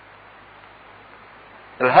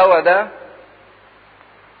 الهواء ده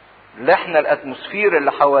اللي احنا الاتموسفير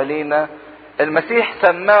اللي حوالينا، المسيح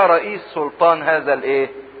سماه رئيس سلطان هذا الايه؟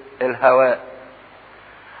 الهواء.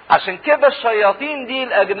 عشان كده الشياطين دي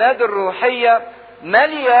الاجناد الروحية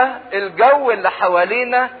مالية الجو اللي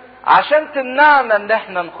حوالينا عشان تمنعنا ان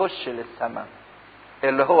احنا نخش للسماء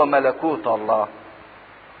اللي هو ملكوت الله.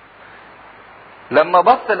 لما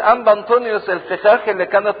بص الانبا انطونيوس الفخاخ اللي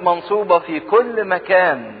كانت منصوبة في كل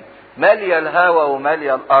مكان مالية الهواء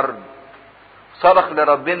ومالية الارض، صرخ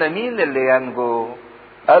لربنا مين اللي ينجو؟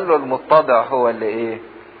 قال له المتضع هو اللي ايه؟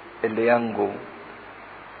 اللي ينجو.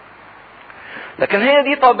 لكن هي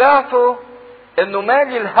دي طبيعته، انه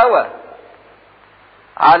مالي الهوى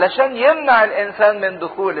علشان يمنع الانسان من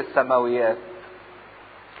دخول السماويات.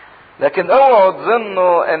 لكن اوعوا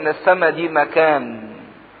تظنوا ان السماء دي مكان،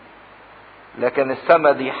 لكن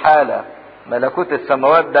السماء دي حالة. ملكوت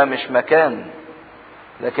السماوات ده مش مكان،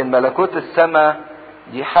 لكن ملكوت السماء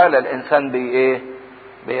دي حالة الانسان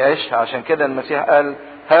بيعيشها. عشان كده المسيح قال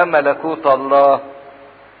ها ملكوت الله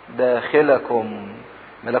داخلكم.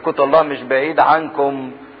 ملكوت الله مش بعيد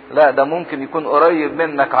عنكم، لا، ده ممكن يكون قريب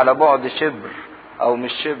منك على بعد شبر، او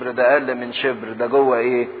مش شبر، ده اقل من شبر، ده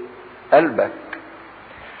جوه قلبك.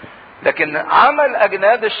 لكن عمل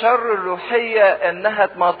اجناد الشر الروحية انها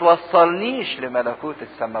ما توصلنيش لملكوت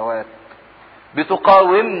السماوات،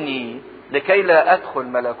 بتقاومني لكي لا ادخل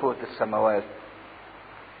ملكوت السماوات.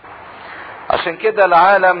 عشان كده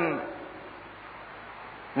العالم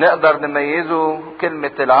نقدر نميزه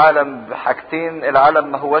كلمة العالم بحاجتين.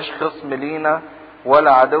 العالم ما هوش خصم لينا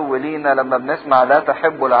ولا عدو لينا لما بنسمع لا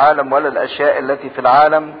تحب العالم ولا الاشياء التي في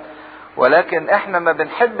العالم، ولكن احنا ما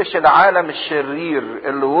بنحبش العالم الشرير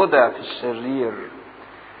اللي وضع في الشرير،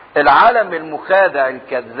 العالم المخادع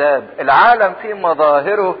الكذاب، العالم في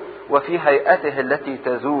مظاهره وفي هيئته التي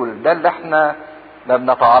تزول. ده اللي احنا ما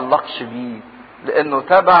بنتعلقش بيه، لانه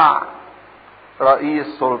تبع رئيس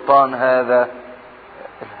سلطان هذا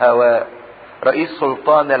الهواء، رئيس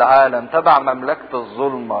سلطان العالم، تبع مملكة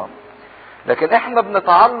الظلمة. لكن احنا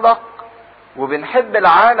بنتعلق وبنحب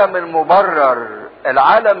العالم المبرر،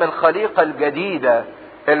 العالم الخليقة الجديدة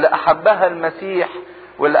اللي احبها المسيح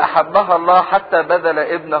واللي احبها الله حتى بذل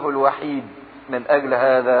ابنه الوحيد من اجل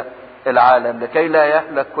هذا العالم، لكي لا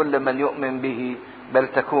يهلك كل من يؤمن به بل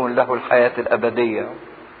تكون له الحياة الابدية.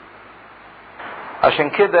 عشان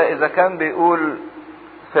كده اذا كان بيقول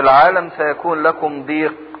في العالم سيكون لكم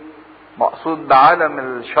ضيق، مقصود بعالم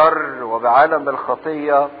الشر وبعالم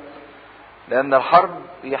الخطية، لأن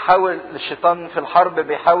الشيطان في الحرب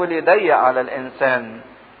بيحاول يضيق على الإنسان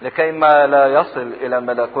لكي ما لا يصل إلى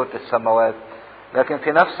ملكوت السماوات. لكن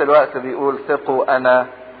في نفس الوقت بيقول ثقوا أنا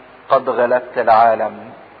قد غلبت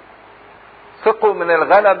العالم. ثقوا من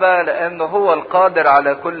الغلبة لأنه هو القادر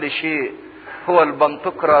على كل شيء، هو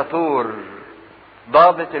البنتقراطور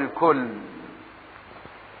ضابط الكل،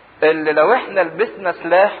 اللي لو احنا لبسنا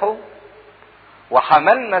سلاحه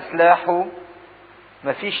وحملنا سلاحه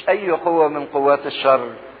مفيش اي قوة من قوات الشر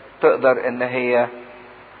تقدر ان هي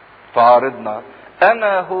تعارضنا.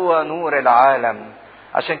 انا هو نور العالم.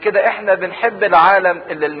 عشان كده احنا بنحب العالم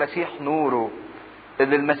اللي المسيح نوره،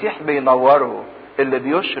 اللي المسيح بينوره، اللي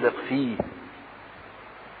بيشرق فيه.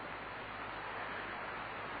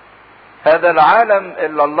 هذا العالم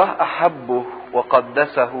اللي الله احبه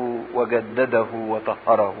وقدسه وجدده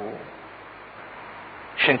وطهره.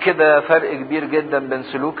 عشان كده فرق كبير جدا بين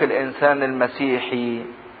سلوك الانسان المسيحي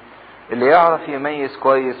اللي يعرف يميز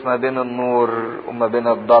كويس ما بين النور وما بين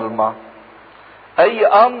الضلمة. اي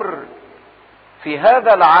امر في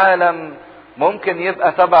هذا العالم ممكن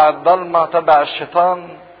يبقى تبع الضلمة، تبع الشيطان،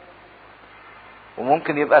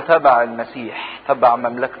 وممكن يبقى تبع المسيح، تبع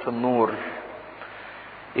مملكة النور.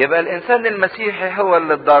 يبقى الانسان المسيحي هو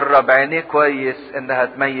اللي اتدرب عينيه كويس انها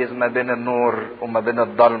تميز ما بين النور وما بين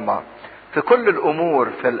الضلمة في كل الامور،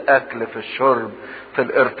 في الاكل، في الشرب، في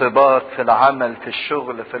الارتباط، في العمل، في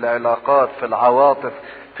الشغل، في العلاقات، في العواطف،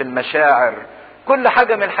 في المشاعر. كل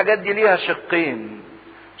حاجة من الحاجات دي ليها شقين،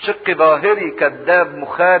 شق ظاهري كذاب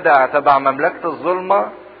مخادع تبع مملكة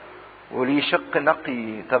الظلمة، وليه شق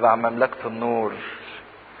نقي تبع مملكة النور.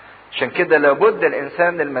 عشان كده لابد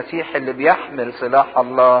الانسان المسيحي اللي بيحمل سلاح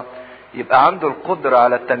الله يبقى عنده القدرة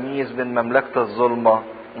على التمييز بين مملكة الظلمة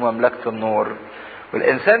ومملكة النور.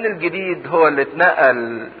 والانسان الجديد هو اللي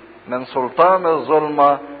اتنقل من سلطان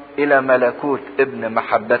الظلمة الى ملكوت ابن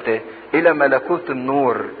محبته، الى ملكوت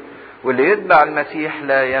النور. واللي يتبع المسيح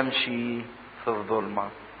لا يمشي في الظلمة.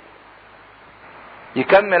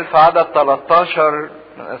 يكمل في عدد 13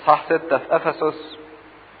 من اصحاح 6 في افسس: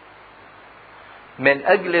 من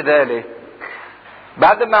اجل ذلك،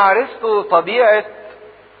 بعد ما عرفتوا طبيعة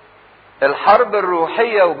الحرب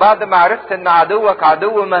الروحية، وبعد ما عرفت ان عدوك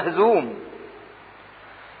عدو مهزوم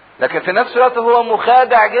لكن في نفس الوقت هو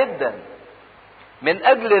مخادع جدا، من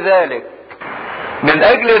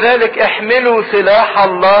اجل ذلك احملوا سلاح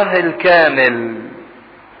الله الكامل.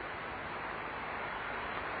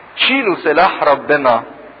 شيلوا سلاح ربنا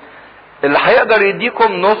اللي هيقدر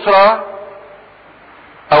يديكم نصرة.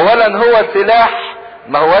 اولا هو سلاح،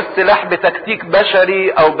 ما هو السلاح بتكتيك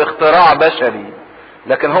بشري او باختراع بشري،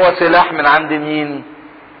 لكن هو سلاح من عند مين؟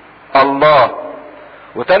 الله.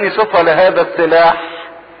 وتاني صفة لهذا السلاح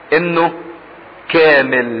انه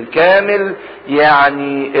كامل. كامل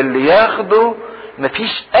يعني اللي ياخده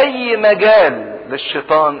مفيش اي مجال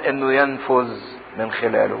للشيطان انه ينفذ من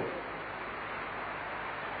خلاله.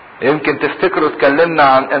 يمكن تفتكروا اتكلمنا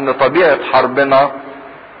عن ان طبيعة حربنا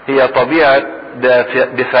هي طبيعة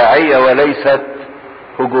دفاعية وليست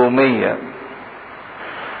هجومية،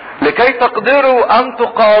 لكي تقدروا ان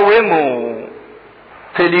تقاوموا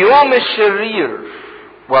في اليوم الشرير،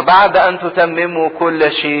 وبعد ان تتمموا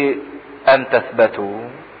كل شيء ان تثبتوا.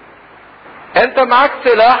 انت معك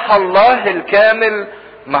سلاح الله الكامل،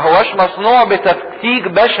 ما هوش مصنوع بتفكيك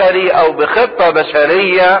بشري او بخطة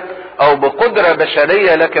بشرية او بقدرة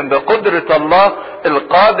بشرية، لكن بقدرة الله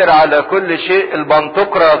القادر على كل شيء،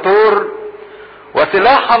 البنتقراطور.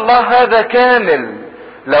 وسلاح الله هذا كامل،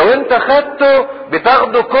 لو انت خدته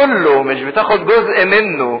بتاخده كله، مش بتاخد جزء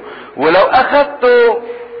منه. ولو اخدته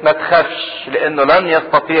ما تخافش، لانه لن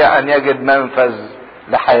يستطيع ان يجد منفذ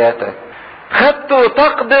لحياتك. خدته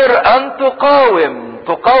تقدر ان تقاوم.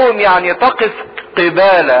 تقاوم يعني تقف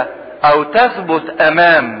قبالة او تثبت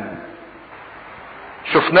امام.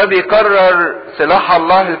 شفناه بيكرر سلاح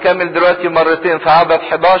الله الكامل دلوقتي مرتين، في عدد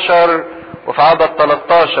 11 وفي عدد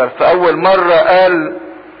 13. في اول مرة قال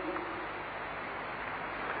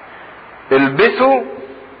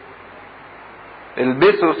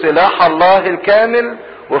البسوا سلاح الله الكامل،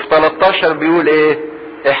 وفي 13 بيقول ايه؟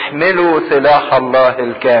 احملوا سلاح الله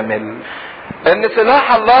الكامل. ان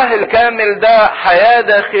سلاح الله الكامل ده حياة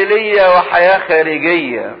داخلية وحياة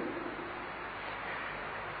خارجية.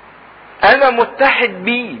 انا متحد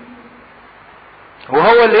بيه،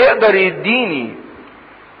 وهو اللي يقدر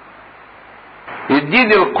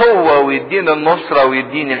يديني القوة ويديني النصرة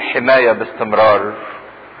ويديني الحماية باستمرار.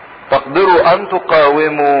 تقدروا ان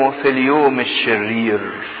تقاوموا في اليوم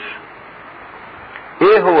الشرير.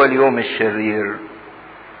 ايه هو اليوم الشرير؟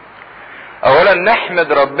 اولا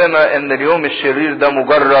نحمد ربنا ان اليوم الشرير ده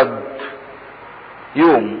مجرد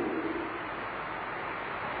يوم.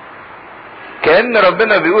 كأن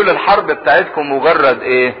ربنا بيقول الحرب بتاعتكم مجرد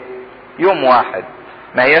ايه؟ يوم واحد،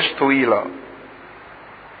 ما هياش طويلة،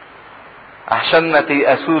 عشان ما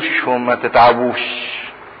تيأسوش وما تتعبوش.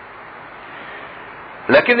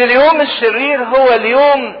 لكن اليوم الشرير هو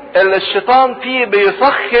اليوم اللي الشيطان فيه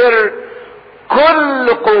بيسخر كل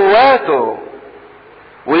قواته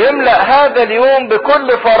ويملأ هذا اليوم بكل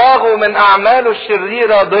فراغه من اعماله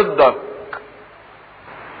الشريرة ضدك.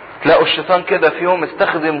 تلاقوا الشيطان كده في يوم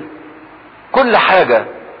استخدم كل حاجة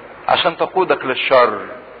عشان تقودك للشر.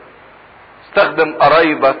 استخدم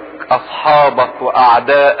قرايبك، اصحابك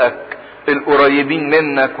واعدائك، القريبين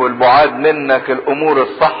منك والبعاد منك، الامور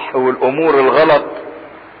الصح والامور الغلط.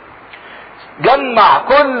 جمع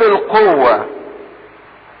كل القوة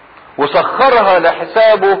وسخرها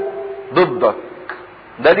لحسابه ضدك.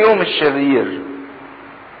 ده اليوم الشرير.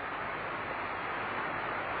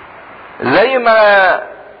 زي ما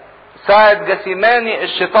ساعة جسيماني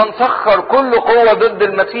الشيطان سخر كل قوة ضد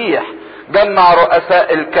المسيح، جمع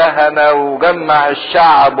رؤساء الكهنة وجمع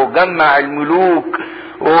الشعب وجمع الملوك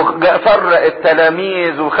وفرق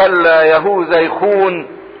التلاميذ وخلى يهوذا يخون.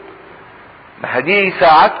 ما دي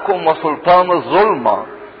ساعتكم وسلطان الظلمة.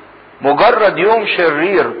 مجرد يوم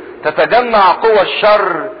شرير تتجمع قوى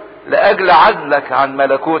الشر لأجل عزلك عن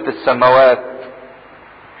ملكوت السماوات.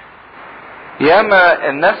 ياما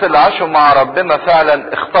الناس اللي عاشوا مع ربنا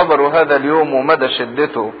فعلا اختبروا هذا اليوم ومدى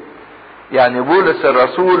شدته. يعني بولس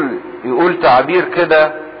الرسول يقول تعبير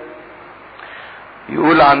كده،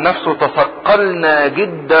 يقول عن نفسه تثقلنا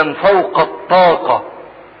جدا فوق الطاقة.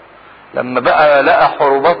 لما بقى لقى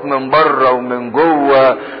حروبات من بره ومن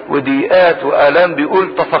جوه وضيقات والام،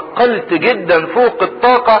 بيقول تثقلت جدا فوق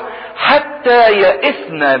الطاقة حتى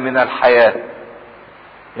يئسنا من الحياة.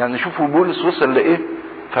 يعني شوفوا بولس وصل لايه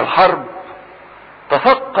في الحرب.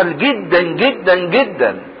 تثقل جدا جدا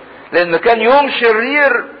جدا، لان كان يوم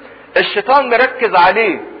شرير الشيطان مركز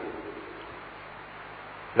عليه.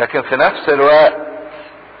 لكن في نفس الوقت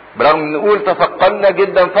برغم ان نقول تثقلنا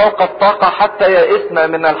جدا فوق الطاقة حتى يئسنا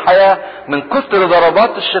من الحياة، من كثر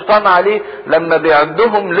ضربات الشيطان عليه لما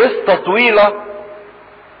بيعدهم لستة طويلة.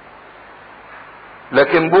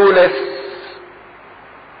 لكن بولس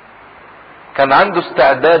كان عنده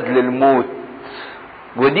استعداد للموت،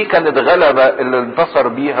 ودي كانت غلبة اللي انتصر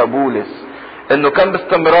بيها بولس، انه كان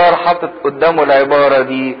باستمرار حاطط قدامه العبارة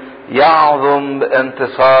دي: يعظم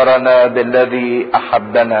انتصارنا بالذي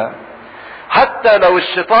احبنا. حتى لو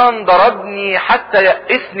الشيطان ضربني حتى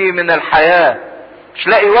يئسني من الحياة، مش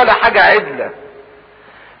لاقي ولا حاجة عدلة،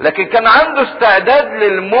 لكن كان عنده استعداد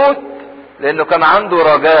للموت، لانه كان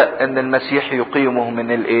عنده رجاء ان المسيح يقيمه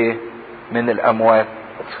من الايه؟ من الاموات.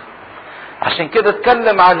 عشان كده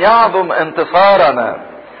اتكلم عن يعظم انتصارنا.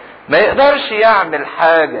 ما يقدرش يعمل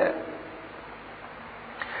حاجة.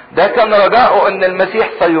 ده كان رجاؤه ان المسيح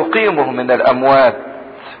سيقيمه من الاموات.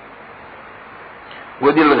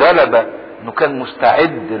 ودي الغلبة، انه كان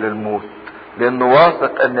مستعد للموت لانه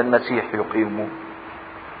واثق ان المسيح يقيمه.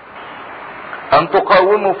 ان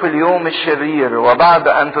تقاوموا في اليوم الشرير وبعد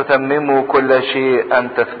ان تتمموا كل شيء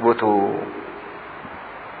ان تثبتوا.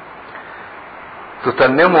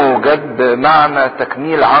 تتمموا جد معنى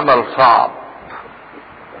تكميل عمل صعب.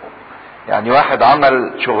 يعني واحد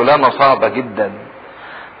عمل شغلانة صعبة جدا،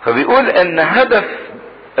 فبيقول ان هدف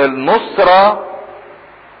النصرة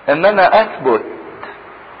ان انا اثبت.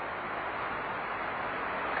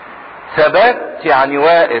 ثبات يعني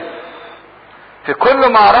واقف في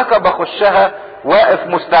كل معركة بخشها، واقف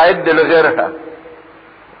مستعد لغيرها،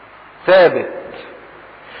 ثابت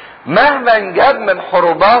مهما جاب من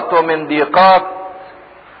حروبات ومن ضيقات.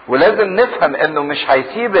 ولازم نفهم انه مش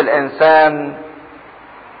هيسيب الانسان،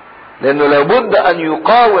 لانه لابد ان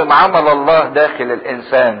يقاوم عمل الله داخل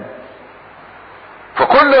الانسان.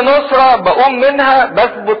 فكل نصرة بقوم منها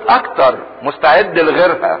بثبت اكتر، مستعد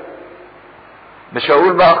لغيرها. مش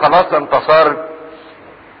هقول بقى خلاص انتصرت.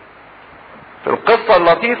 في القصة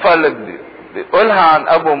اللطيفة اللي بيقولها عن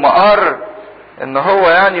ابو مقار، ان هو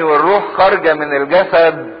يعني والروح خارجة من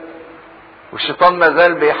الجسد والشيطان ما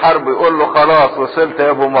زال بيحارب، يقول له خلاص وصلت يا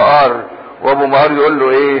ابو مقار، وابو مقار يقول له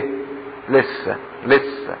ايه؟ لسه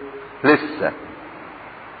لسه لسه.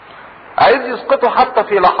 عايز يسقطه حتى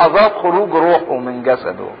في لحظات خروج روحه من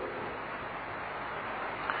جسده.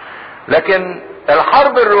 لكن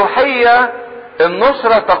الحرب الروحية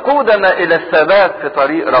النصرة تقودنا الى الثبات في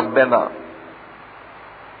طريق ربنا.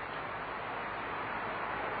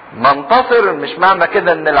 ننتصر مش معنى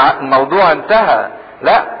كده ان الموضوع انتهى،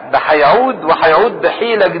 لا، ده هيعود وهيعود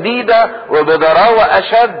بحيلة جديدة وبضراوة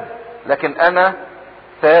اشد، لكن انا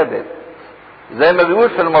ثابت زي ما بيقول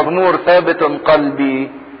في المزمور ثابت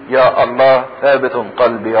قلبي يا الله، ثابت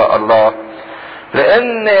قلبي يا الله.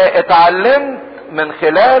 لان اتعلمت من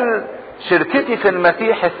خلال شركتي في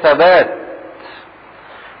المسيح الثبات.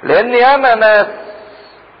 لان ياما ناس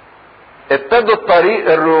ابتدوا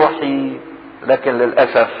الطريق الروحي لكن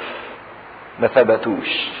للأسف ما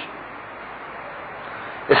ثبتوش.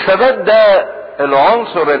 الثبات ده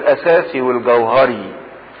العنصر الأساسي والجوهري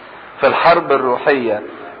في الحرب الروحية،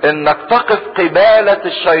 انك تقف قبالة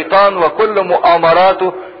الشيطان وكل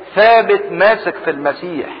مؤامراته ثابت ماسك في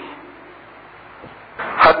المسيح.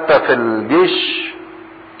 حتى في الجيش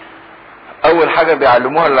اول حاجة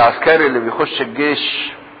بيعلموها للعسكري اللي بيخش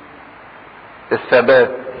الجيش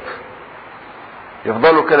الثبات.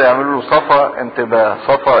 يفضلوا كده يعملوا له صفا انتباه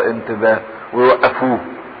صفا انتباه ويوقفوه.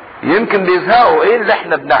 يمكن بيزهقوا ايه اللي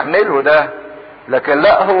احنا بنعمله ده، لكن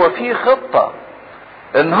لا، هو في خطة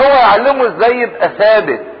ان هو يعلمه ازاي يبقى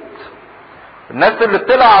ثابت. الناس اللي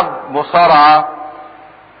بتلعب مصارعة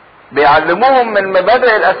بيعلموهم من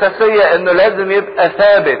المبادئ الاساسية انه لازم يبقى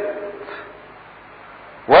ثابت،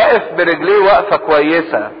 واقف برجليه وقفة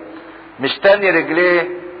كويسة، مش تاني رجليه،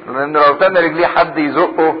 لان لو تاني رجليه حد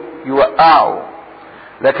يزقه يوقعه.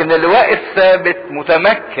 لكن اللي واقف ثابت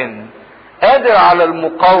متمكن، قادر على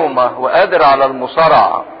المقاومة وقادر على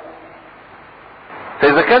المصارعة.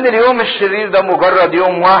 فاذا كان اليوم الشرير ده مجرد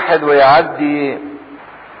يوم واحد ويعدي،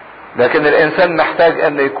 لكن الانسان محتاج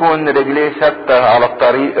ان يكون رجليه ثابتة على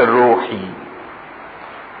الطريق الروحي،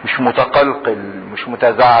 مش متقلقل، مش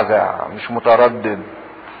متزعزع، مش متردد.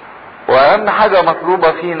 واهم حاجة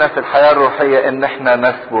مطلوبة فينا في الحياة الروحية ان احنا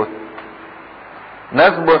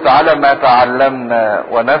نثبت على ما تعلمنا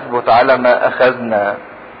ونثبت على ما اخذنا.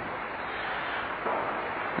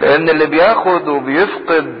 لان اللي بياخد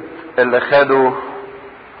وبيفقد اللي خده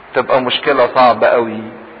تبقى مشكلة صعبة قوي،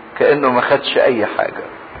 كأنه ما خدش اي حاجة.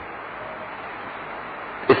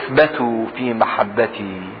 اثبتوا في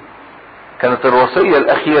محبتي كانت الوصية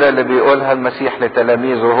الاخيرة اللي بيقولها المسيح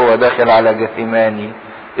لتلاميذه وهو داخل على جثيماني.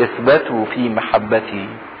 اثبتوا في محبتي.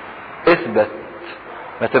 اثبت،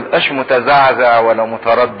 ما تبقاش متزعزع ولا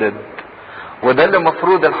متردد. وده اللي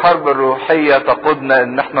مفروض الحرب الروحية تقودنا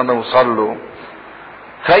ان احنا نوصل له.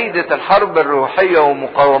 فايدة الحرب الروحية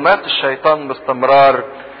ومقاومات الشيطان باستمرار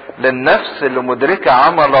للنفس اللي مدركة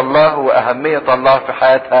عمل الله واهمية الله في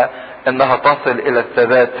حياتها انها تصل الى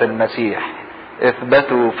الثبات في المسيح.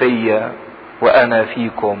 اثبتوا فيا وانا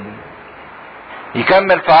فيكم.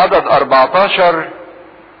 يكمل في عدد 14.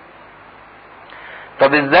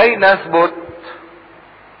 طب ازاي نثبت؟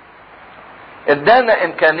 ادانا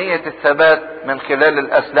امكانية الثبات من خلال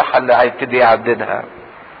الاسلحة اللي هيبتدي يعددها.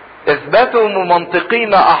 اثبتوا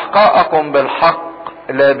ممنطقين احقاءكم بالحق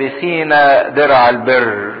لابسين درع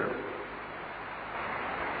البر.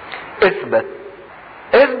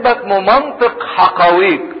 اثبت ممنطق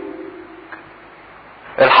حقاويك.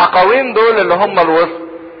 الحقاوين دول اللي هم الوسط،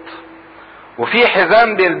 وفي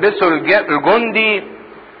حزام بيلبسه الجندي.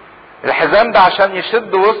 الحزام ده عشان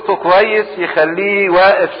يشد وسطه كويس يخليه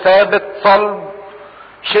واقف ثابت صلب،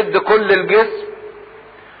 شد كل الجسم.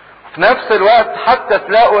 في نفس الوقت حتى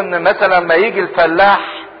تلاقوا ان مثلا ما يجي الفلاح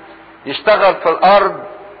يشتغل في الارض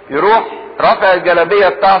يروح رافع الجلابية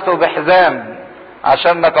بتاعته بحزام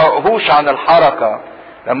عشان ما تعوقهوش عن الحركة.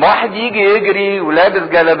 لما واحد يجي يجري ولابس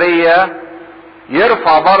جلابية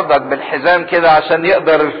يرفع بردك بالحزام كده عشان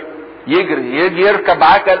يقدر يجري. يجي يركب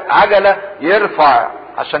عجلة يرفع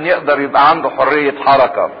عشان يقدر يبقى عنده حرية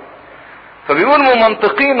حركة. فبيقول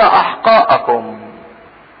ممنطقين احقاءكم.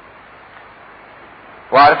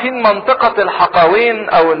 وعارفين منطقة الحقاوين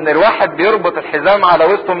او ان الواحد بيربط الحزام على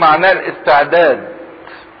وسطه معناه الاستعداد،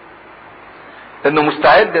 انه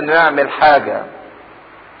مستعد انه يعمل حاجة.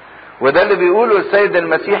 وده اللي بيقوله السيد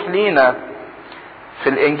المسيح لينا في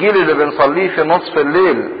الانجيل اللي بنصليه في نصف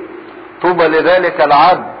الليل. طوبى لذلك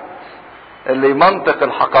العبد اللي يمنطق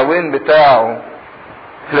الحقاوين بتاعه،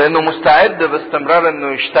 لانه مستعد باستمرار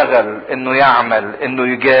انه يشتغل، انه يعمل، انه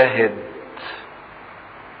يجاهد.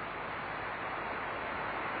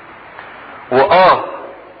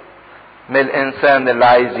 من الانسان اللي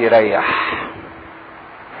عايز يريح.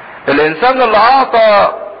 الانسان اللي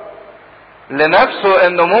اعطى لنفسه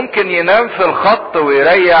انه ممكن ينام في الخط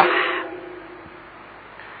ويريح،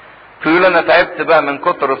 فيقول انا تعبت بقى من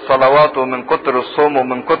كتر الصلوات ومن كتر الصوم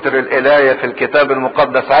ومن كتر القراية في الكتاب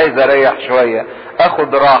المقدس، عايز اريح شوية،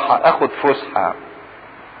 اخد راحة، اخد فسحة.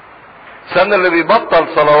 الانسان اللي بيبطل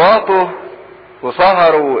صلواته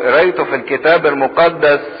وسهره وقرايته في الكتاب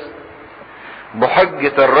المقدس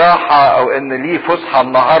بحجة الراحة او ان ليه فسحة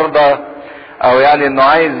النهاردة، او يعني انه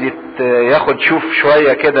عايز ياخد شوف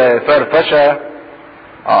شوية كده فرفشة،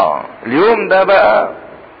 اليوم ده بقى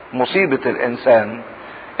مصيبة الانسان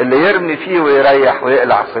اللي يرمي فيه ويريح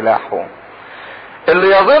ويقلع سلاحه، اللي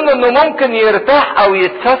يظن انه ممكن يرتاح او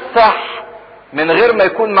يتفسح من غير ما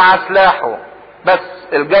يكون معاه سلاحه، بس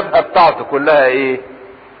الجبهة بتاعته كلها ايه؟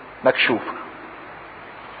 مكشوفة.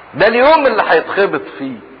 ده اليوم اللي هيتخبط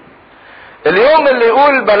فيه، اليوم اللي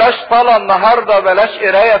يقول بلاش صلاة النهاردة، بلاش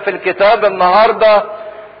قراية في الكتاب النهاردة،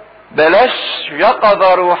 بلاش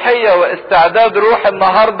يقظة روحية واستعداد روح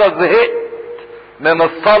النهاردة، زهقت من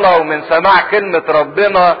الصلاة ومن سماع كلمة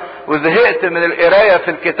ربنا وزهقت من القراية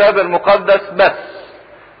في الكتاب المقدس، بس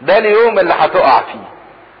ده اليوم اللي هتقع فيه،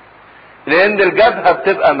 لان الجبهة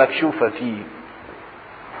بتبقى مكشوفة فيه.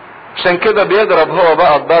 عشان كده بيضرب هو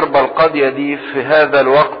بقى الضربة القاضية دي في هذا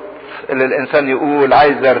الوقت اللي الانسان يقول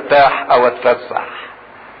عايز ارتاح او اتفسح.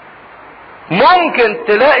 ممكن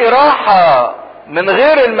تلاقي راحة من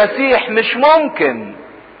غير المسيح؟ مش ممكن.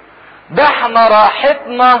 ده احنا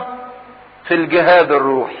راحتنا في الجهاد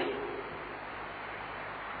الروحي،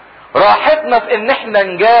 راحتنا في ان احنا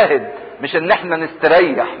نجاهد، مش ان احنا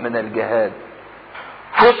نستريح من الجهاد.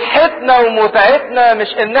 فسحتنا ومتعتنا مش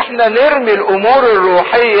ان احنا نرمي الامور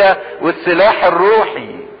الروحية والسلاح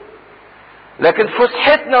الروحي، لكن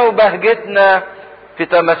فسحتنا وبهجتنا في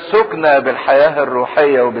تمسكنا بالحياة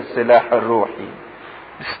الروحية وبالسلاح الروحي.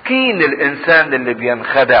 مسكين الانسان اللي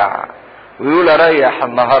بينخدع ويقول اريح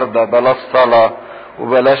النهاردة، بلاش صلاة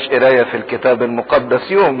وبلاش قراية في الكتاب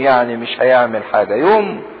المقدس، يوم يعني مش هيعمل حاجة.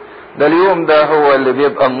 يوم ده، اليوم ده هو اللي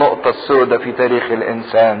بيبقى النقطة السوداء في تاريخ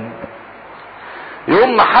الانسان.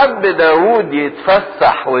 يوم ما حب داود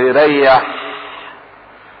يتفسح ويريح،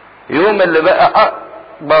 يوم اللي بقى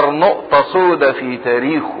اكبر نقطة سوداء في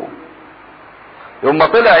تاريخه. يوم ما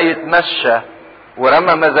طلع يتمشى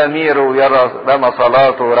ورمى مزاميره ورمى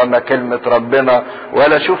صلاته ورمى كلمة ربنا،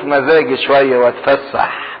 ولا شوف مزاجي شوية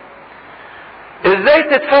واتفسح. ازاي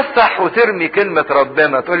تتفسح وترمي كلمة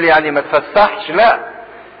ربنا؟ تقول لي يعني ما تفسحش؟ لا،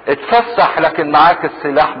 اتفسح لكن معاك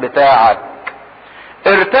السلاح بتاعك،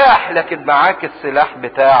 ارتاح لكن معاك السلاح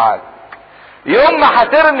بتاعك. يوم ما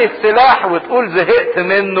هترمي السلاح وتقول زهقت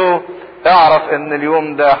منه، اعرف ان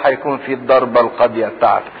اليوم ده هيكون فيه الضربة القاضية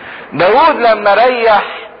بتاعتك. داود لما ريح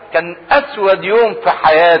كان اسود يوم في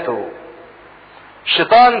حياته.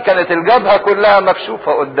 الشيطان كانت الجبهة كلها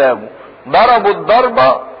مكشوفة قدامه، ضربوا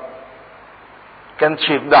الضربة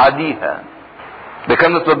كانتش بعديها. ده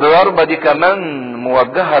كانت الضربة دي كمان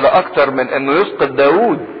موجهة لاكتر من انه يسقط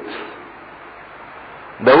داود.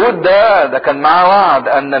 داود ده كان معاه وعد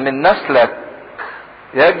ان من نسلك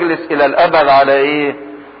يجلس الى الابد على ايه؟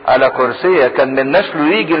 على كرسيه. كان من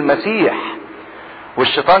نسله يجي المسيح،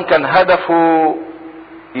 والشيطان كان هدفه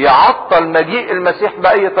يعطل مجيء المسيح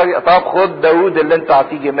باي طريقه. طب خد داود اللي انت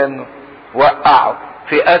هتيجي منه، وقعه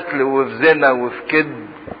في قتل وفي زنا وفي كذب،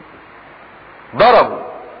 ضربه.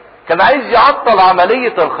 كان عايز يعطل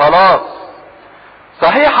عمليه الخلاص.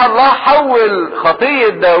 صحيح الله حول خطيه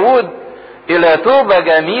داود الى توبة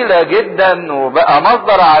جميلة جدا، وبقى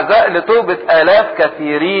مصدر عزاء لتوبة الاف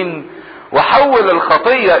كثيرين، وحول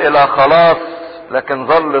الخطية الى خلاص، لكن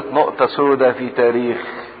ظلت نقطة سوداء في تاريخ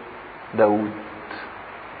داود.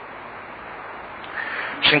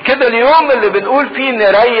 عشان كده اليوم اللي بنقول فيه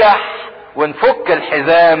نريح ونفك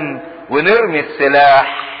الحزام ونرمي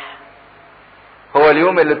السلاح، هو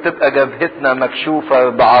اليوم اللي بتبقى جبهتنا مكشوفة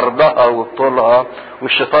بعرضها وبطولها،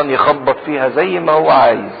 والشيطان يخبط فيها زي ما هو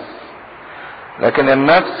عايز. لكن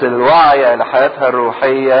النفس الواعية لحياتها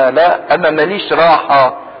الروحية، لا، انا ماليش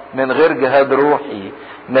راحة من غير جهاد روحي،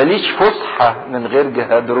 ماليش فسحة من غير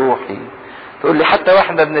جهاد روحي. تقول لي حتى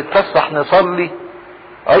واحنا بنتفسح نصلي؟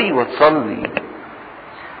 ايوه تصلي.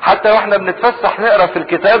 حتى واحنا بنتفسح نقرا في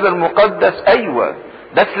الكتاب المقدس؟ ايوه،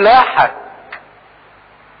 ده سلاحك.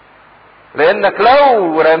 لانك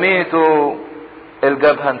لو رميته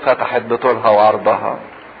الجبهة انفتحت بطولها وعرضها.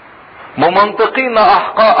 ممنطقين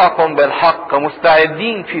احقاءكم بالحق،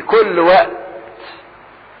 مستعدين في كل وقت.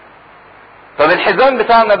 طب الحزام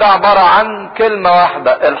بتاعنا ده عبارة عن كلمة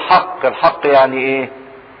واحدة، الحق. الحق يعني ايه؟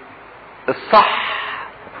 الصح.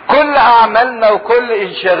 كل اعمالنا وكل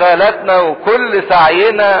انشغالاتنا وكل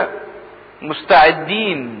سعينا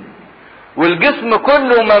مستعدين، والجسم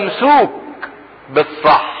كله ممسوك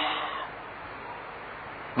بالصح.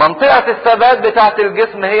 منطقة الثبات بتاعت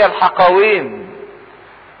الجسم هي الحقوين.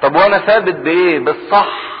 طب وانا ثابت بايه؟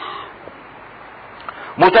 بالصح،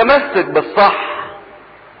 متمسك بالصح.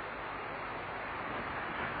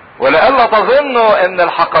 ولألا تظنوا ان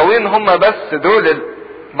الحقوين هم بس دول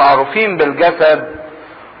معروفين بالجسد.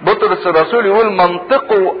 بطرس الرسول يقول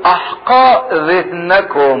منطقوا احقاء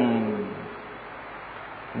ذهنكم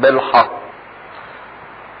بالحق.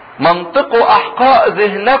 منطقوا احقاء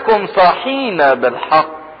ذهنكم صاحين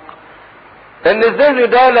بالحق. ان الذهن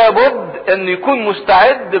ده لابد ان يكون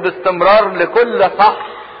مستعد باستمرار لكل صح.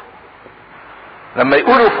 لما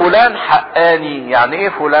يقولوا فلان حقاني، يعني ايه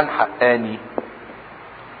فلان حقاني؟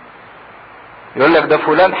 يقول لك ده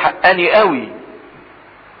فلان حقاني قوي،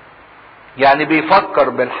 يعني بيفكر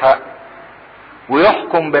بالحق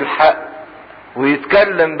ويحكم بالحق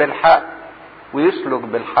ويتكلم بالحق ويسلك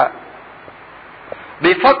بالحق.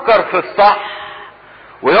 بيفكر في الصح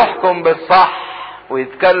ويحكم بالصح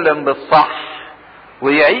ويتكلم بالصح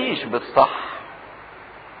ويعيش بالصح.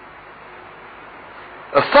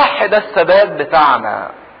 الصح ده الثبات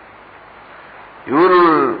بتاعنا.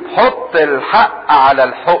 يقول حط الحق على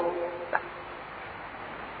الحق،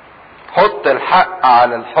 حط الحق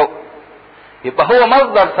على الحق. يبقى هو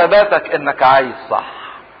مصدر ثباتك انك عايز صح.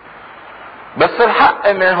 بس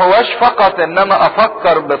الحق ما هواش فقط ان انا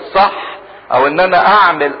افكر بالصح او ان انا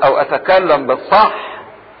اعمل او اتكلم بالصح.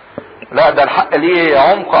 لا، ده الحق ليه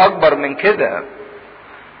عمق اكبر من كده.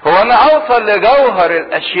 هو انا اوصل لجوهر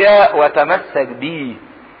الاشياء واتمسك بيه.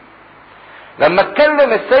 لما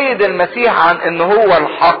اتكلم السيد المسيح عن ان هو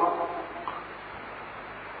الحق،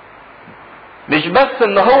 مش بس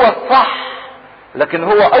ان هو الصح، لكن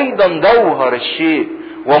هو ايضا جوهر الشيء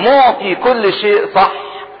ومعطي كل شيء صح.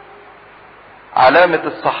 علامة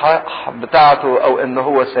الصحاح بتاعته او ان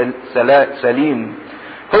هو سليم،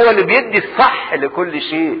 هو اللي بيدي الصح لكل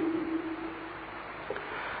شيء.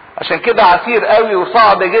 عشان كده عسير قوي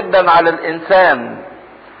وصعب جدا على الانسان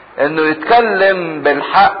انه يتكلم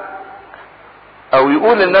بالحق او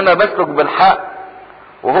يقول ان انا بسلك بالحق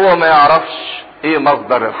وهو ما يعرفش ايه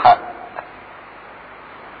مصدر الحق.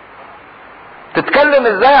 تتكلم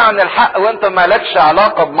ازاي عن الحق وانت مالكش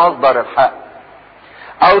علاقة بمصدر الحق؟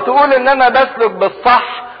 او تقول ان انا بسلك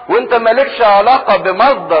بالصح وانت مالكش علاقة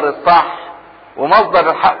بمصدر الصح. ومصدر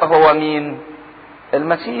الحق هو مين؟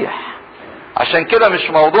 المسيح. عشان كده مش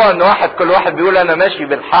موضوع ان كل واحد بيقول انا ماشي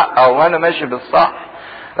بالحق او انا ماشي بالصح،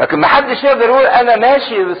 لكن محدش يقدر يقول انا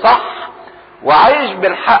ماشي بصح وعايش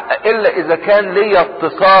بالحق الا اذا كان ليا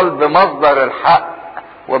اتصال بمصدر الحق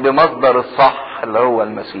وبمصدر الصح اللي هو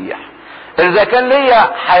المسيح. اذا كان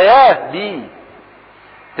ليا حياة بيه.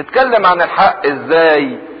 تتكلم عن الحق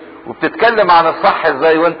ازاي وبتتكلم عن الصح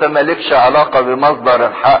ازاي وانت مالكش علاقة بمصدر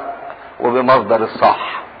الحق وبمصدر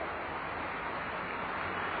الصح؟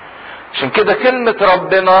 عشان كده كلمة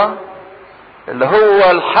ربنا اللي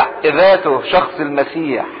هو الحق ذاته، شخص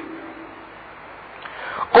المسيح،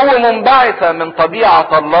 قوة منبعثة من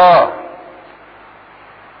طبيعة الله.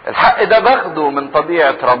 الحق ده باخده من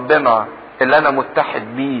طبيعة ربنا اللي انا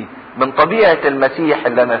متحد بيه، من طبيعة المسيح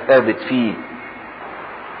اللي انا ثابت فيه.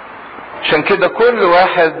 عشان كده كل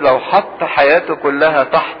واحد لو حط حياته كلها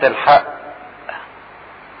تحت الحق،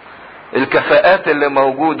 الكفاءات اللي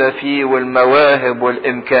موجودة فيه والمواهب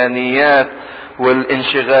والامكانيات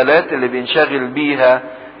والانشغالات اللي بينشغل بيها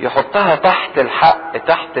يحطها تحت الحق،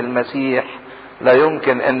 تحت المسيح، لا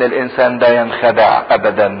يمكن ان الانسان ده ينخدع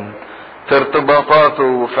ابدا في ارتباطاته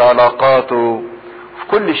وفي علاقاته، في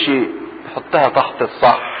كل شيء يحطها تحت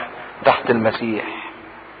الصح، تحت المسيح.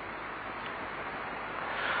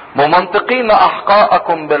 ممنطقين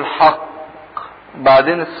احقاءكم بالحق.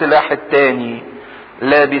 بعدين السلاح الثاني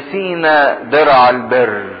لابسين درع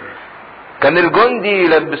البر. كان الجندي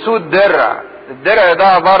يلبسوه الدرع. الدرع ده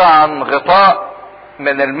عبارة عن غطاء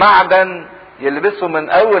من المعدن يلبسه من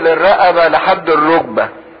اول الرقبة لحد الركبة،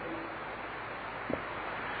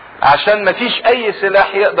 عشان مفيش اي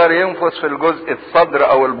سلاح يقدر ينفذ في الجزء الصدر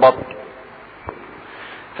او البطن.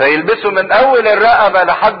 فيلبسه من اول الرقبة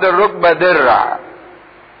لحد الركبة درع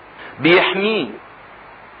بيحميه.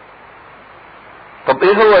 طب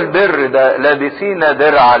ايه هو البر ده؟ لابسين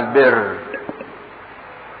درع البر.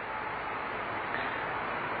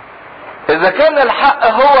 اذا كان الحق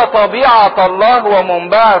هو طبيعة الله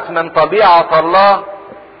ومنبعث من طبيعة الله،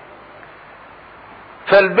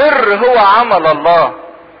 فالبر هو عمل الله.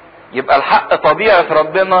 يبقى الحق طبيعة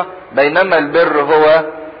ربنا بينما البر هو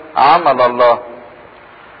عمل الله.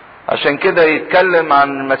 عشان كده يتكلم عن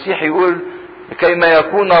المسيح يقول لكي ما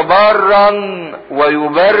يكون بارا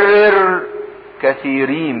ويبرر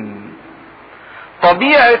كثيرين.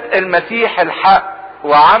 طبيعة المسيح الحق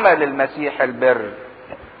وعمل المسيح البر.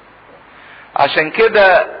 عشان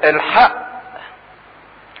كده الحق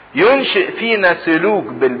ينشئ فينا سلوك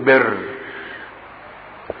بالبر.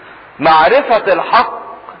 معرفة الحق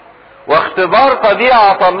واختبار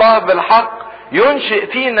طبيعة الله بالحق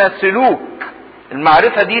ينشئ فينا سلوك.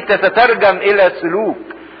 المعرفة دي تتترجم الى سلوك.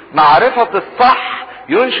 معرفة الصح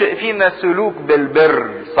ينشئ فينا سلوك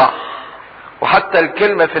بالبر، صح. وحتى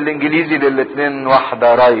الكلمة في الانجليزي للاتنين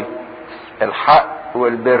واحدة، رايت. الحق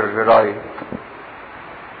والبر رايت.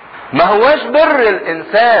 ما هواش بر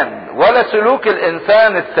الانسان ولا سلوك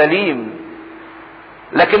الانسان السليم،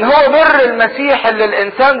 لكن هو بر المسيح اللي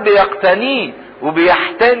الانسان بيقتنيه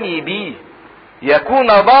وبيحتمي بيه، يكون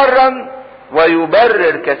بارا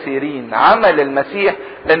ويبرر كثيرين. عمل المسيح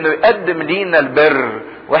انه يقدم لينا البر،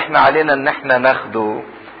 واحنا علينا ان احنا ناخده،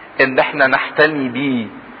 ان احنا نحتمي بيه،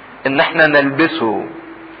 ان احنا نلبسه.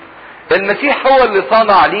 المسيح هو اللي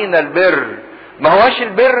صنع لينا البر، ما هواش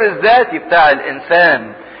البر الذاتي بتاع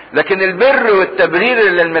الانسان، لكن البر والتبرير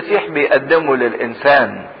اللي المسيح بيقدمه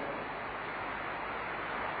للانسان.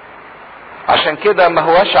 عشان كده ما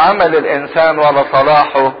هواش عمل الانسان ولا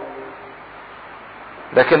صلاحه،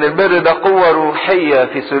 لكن البر ده قوة روحية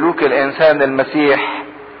في سلوك الانسان المسيح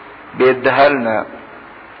بيديها لنا.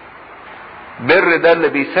 بر ده اللي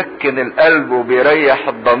بيسكن القلب وبيريح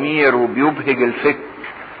الضمير وبيبهج الفكر.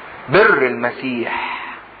 بر المسيح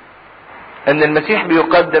ان المسيح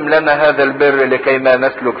بيقدم لنا هذا البر لكي ما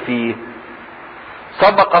نسلك فيه.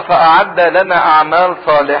 سبق فأعد لنا اعمال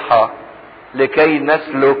صالحة لكي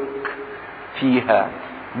نسلك فيها.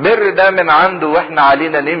 بر ده من عنده واحنا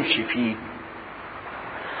علينا نمشي فيه.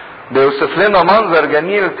 بيوصف لنا منظر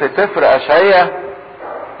جميل في سفر اشعياء،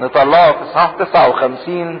 نطلعه في اصحاح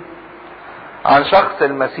 59 عن شخص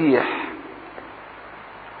المسيح.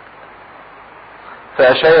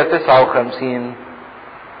 في اشعياء 59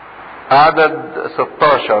 عدد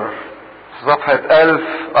 16 في صفحة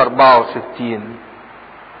 1064: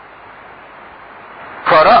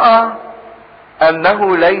 فرأى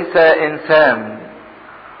انه ليس انسان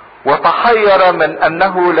وتحير من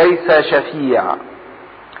انه ليس شفيع،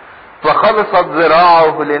 فخلصت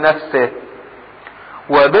ذراعه لنفسه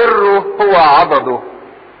وبره هو عضده،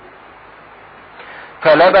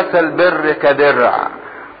 فلبس البر كدرع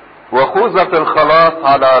وخوذة الخلاص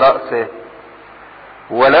على رأسه،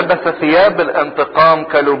 ولبس ثياب الانتقام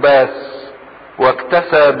كلباس،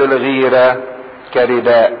 واكتسى بالغيرة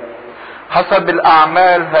كرداء. حسب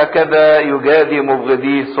الأعمال هكذا يجازي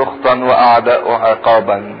مبغضيه سخطا وأعداءه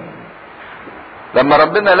عقابا. لما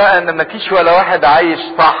ربنا لقى ان مفيش ولا واحد عايش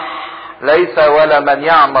صح، ليس ولا من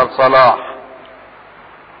يعمل صلاح،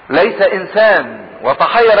 ليس انسان،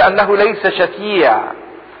 وتحير انه ليس شفيع،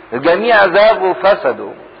 الجميع زاغوا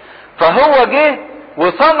وفسدوا، فهو جه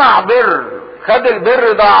وصنع بر، خد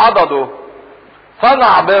البر ده عضده،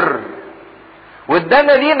 صنع بر،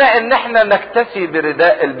 وادانا لينا ان احنا نكتسي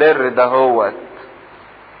برداء البر ده. هو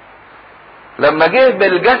لما جه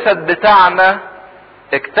بالجسد بتاعنا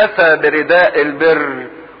اكتسى برداء البر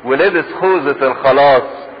ولبس خوذة الخلاص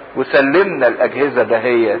وسلمنا الاجهزة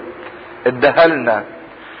دهيت، ادهلنا.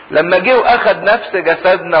 لما جه واخد نفس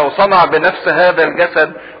جسدنا وصنع بنفس هذا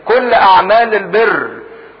الجسد كل اعمال البر،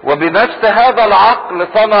 وبنفس هذا العقل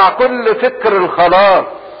صنع كل فكر الخلاص،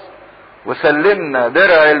 وسلمنا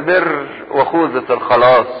درع البر وخوذة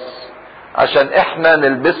الخلاص عشان احنا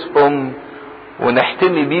نلبسهم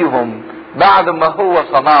ونحتمي بيهم بعد ما هو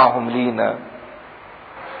صنعهم لينا.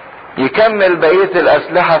 يكمل بقية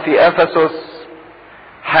الأسلحة في أفسس: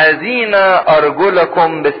 حازين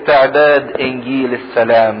أرجلكم باستعداد إنجيل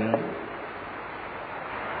السلام.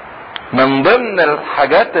 من ضمن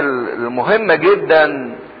الحاجات المهمة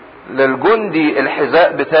جدا للجندي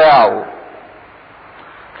الحذاء بتاعه.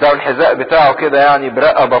 تلاقوا الحذاء بتاعه كده يعني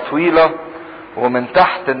برقبة طويلة، ومن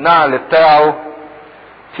تحت النعل بتاعه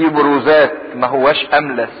في بروزات، ما هواش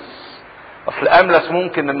أملس. أصل أملس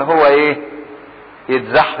ممكن إن هو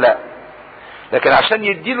يتزحلق، لكن عشان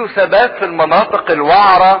يديله ثبات في المناطق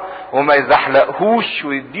الوعرة وما يزحلقهوش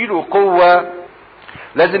ويديله قوة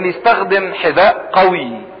لازم يستخدم حذاء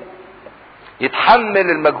قوي يتحمل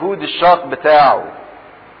المجهود الشاق بتاعه.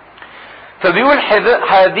 فبيقول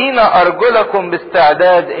حاذين أرجلكم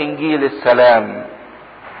باستعداد إنجيل السلام.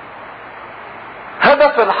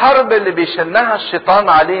 هدف الحرب اللي بيشنها الشيطان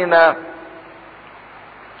علينا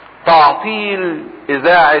تعطيل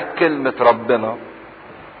إذاعة كلمة ربنا،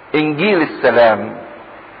 إنجيل السلام.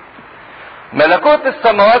 ملكوت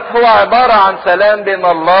السماوات هو عبارة عن سلام بين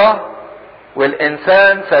الله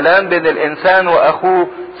والإنسان، سلام بين الإنسان وأخوه،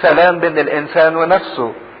 سلام بين الإنسان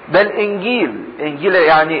ونفسه. ده الإنجيل. إنجيل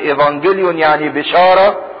يعني إيفانجيليون، يعني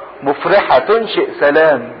بشارة مفرحة تنشئ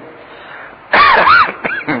سلام.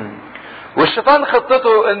 والشيطان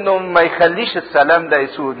خطته انه ما يخليش السلام ده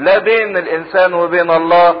يسود، لا بين الانسان وبين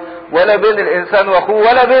الله، ولا بين الانسان واخوه،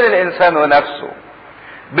 ولا بين الانسان ونفسه.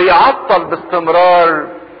 بيعطل باستمرار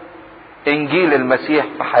انجيل المسيح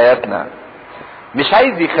في حياتنا، مش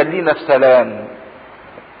عايز يخلينا في سلام،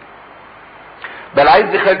 بل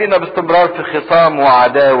عايز يخلينا باستمرار في خصام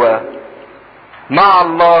وعداوة مع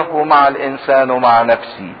الله ومع الانسان ومع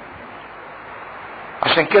نفسي.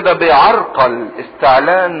 عشان كده بيعرقل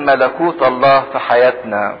استعلان ملكوت الله في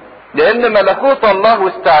حياتنا. لان ملكوت الله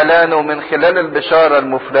واستعلانه من خلال البشارة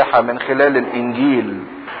المفرحة، من خلال الانجيل،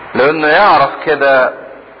 لانه يعرف كده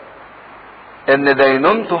ان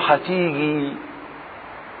دينونته هتيجي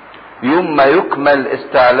يوم ما يكمل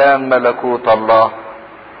استعلان ملكوت الله،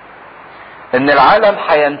 ان العالم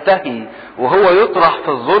هينتهي وهو يطرح في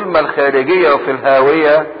الظلمة الخارجية وفي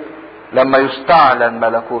الهاوية لما يستعلن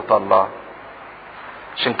ملكوت الله.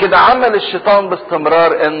 عشان كده عمل الشيطان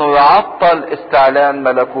باستمرار انه يعطل استعلان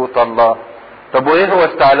ملكوت الله. طب وايه هو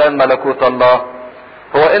استعلان ملكوت الله؟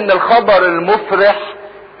 هو ان الخبر المفرح،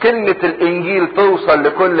 كلمة الانجيل، توصل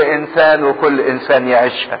لكل انسان وكل انسان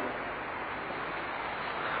يعيشها.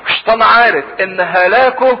 الشيطان عارف ان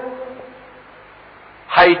هلاكه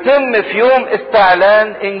هيتم في يوم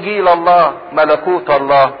استعلان انجيل الله، ملكوت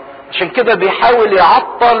الله. عشان كده بيحاول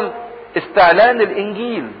يعطل استعلان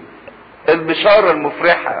الانجيل، البشارة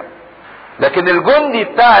المفرحة. لكن الجندي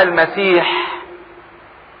بتاع المسيح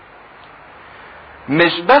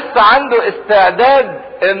مش بس عنده استعداد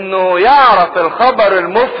انه يعرف الخبر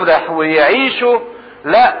المفرح ويعيشه،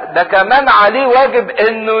 لا ده كمان عليه واجب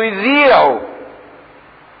انه يذيعه،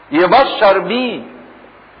 يبشر بيه،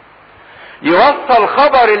 يوصل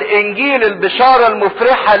خبر الانجيل، البشارة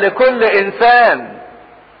المفرحة لكل انسان.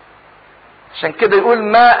 عشان كده يقول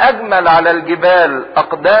ما اجمل على الجبال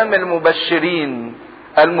اقدام المبشرين،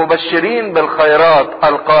 المبشرين بالخيرات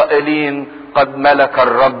القائلين قد ملك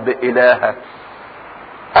الرب الهك.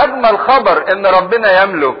 اجمل خبر ان ربنا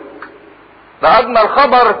يملك، ده اجمل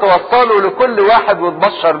خبر توصله لكل واحد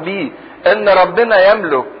وتبشر بيه، ان ربنا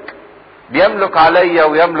يملك، بيملك عليا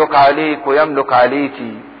ويملك عليك ويملك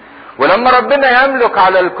عليكي. ولما ربنا يملك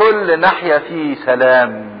على الكل نحيا فيه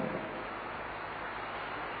سلام،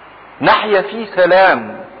 نحيا فيه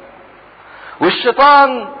سلام.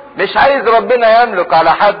 والشيطان مش عايز ربنا يملك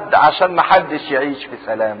على حد عشان ما حدش يعيش في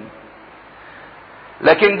سلام.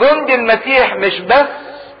 لكن جندي المسيح مش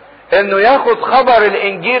بس انه ياخد خبر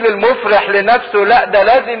الانجيل المفرح لنفسه، لا ده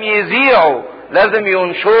لازم يذيعه، لازم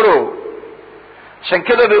ينشره. عشان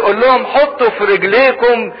كده بيقول لهم حطوا في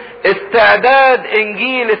رجليكم استعداد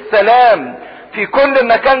انجيل السلام في كل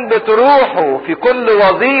مكان بتروحوا، في كل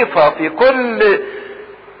وظيفة، في كل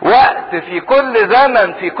وقت، في كل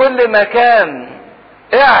زمن، في كل مكان.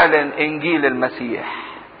 اعلن انجيل المسيح،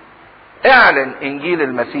 اعلن انجيل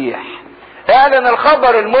المسيح، اعلن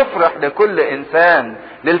الخبر المفرح لكل انسان،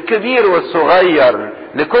 للكبير والصغير،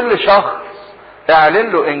 لكل شخص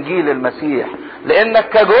اعلن له انجيل المسيح. لانك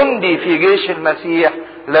كجندي في جيش المسيح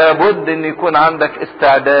لابد ان يكون عندك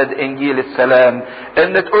استعداد انجيل السلام،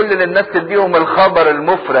 ان تقول للناس، تديهم الخبر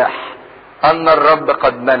المفرح ان الرب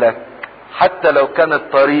قد ملك، حتى لو كان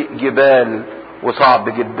الطريق جبال وصعب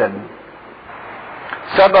جدا.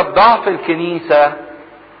 سبب ضعف الكنيسة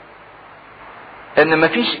ان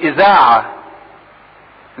مفيش اذاعة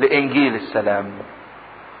لانجيل السلام.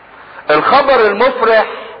 الخبر المفرح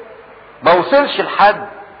ما وصلش لحد.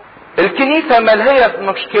 الكنيسة ملهية في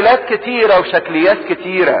مشكلات كتيرة وشكليات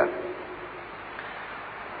كتيرة،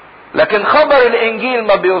 لكن خبر الانجيل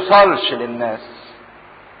ما بيوصلش للناس.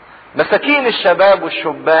 مساكين الشباب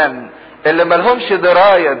والشبان اللي ملهمش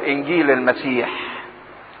دراية بانجيل المسيح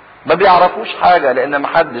ما بيعرفوش حاجة، لان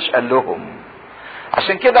محدش قال لهم.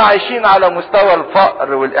 عشان كده عايشين على مستوى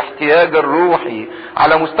الفقر والاحتياج الروحي،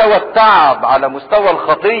 على مستوى التعب، على مستوى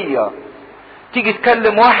الخطية. تيجي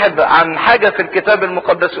تكلم واحد عن حاجة في الكتاب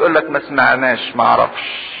المقدس يقول لك ما سمعناش، ما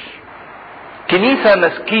عرفش. كنيسة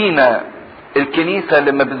مسكينة الكنيسة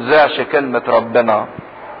اللي ما بتذاعش كلمة ربنا.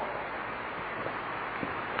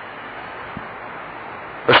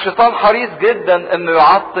 الشيطان حريص جدا انه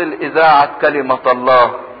يعطل اذاعة كلمة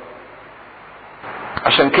الله.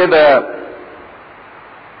 عشان كده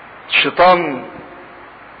الشيطان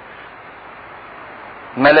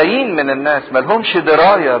ملايين من الناس ملهمش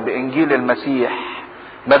دراية بانجيل المسيح،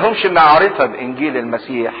 ملهمش معرفة بانجيل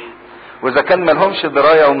المسيح. واذا كان ملهمش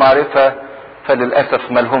دراية ومعرفة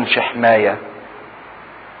فللأسف ملهمش حماية،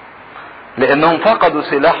 لانهم فقدوا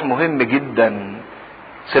سلاح مهم جدا،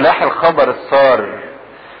 سلاح الخبر السار.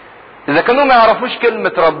 اذا كانوا ما يعرفوش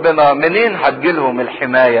كلمة ربنا منين هتجيلهم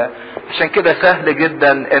الحماية؟ عشان كده سهل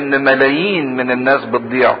جدا ان ملايين من الناس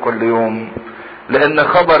بتضيع كل يوم، لان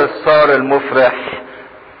خبر السار المفرح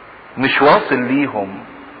مش واصل ليهم.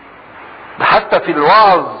 ده حتى في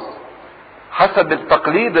الوعظ حسب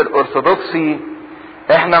التقليد الارثوذكسي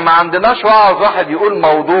احنا ما عندناش وعظ واحد يقول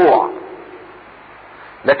موضوع،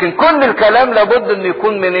 لكن كل الكلام لابد ان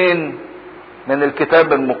يكون منين؟ من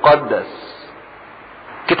الكتاب المقدس.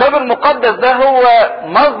 الكتاب المقدس ده هو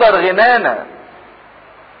مصدر غنانا،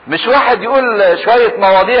 مش واحد يقول شوية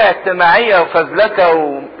مواضيع اجتماعية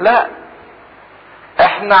وفزلكة لا،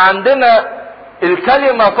 احنا عندنا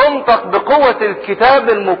الكلمة تنطق بقوة الكتاب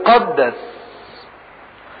المقدس.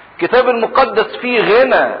 الكتاب المقدس فيه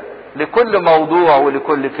غنى لكل موضوع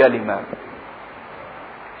ولكل كلمة.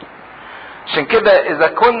 عشان كده اذا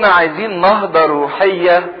كنا عايزين نهضة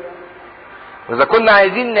روحية، واذا كنا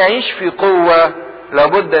عايزين نعيش في قوة،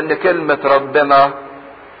 لابد ان كلمة ربنا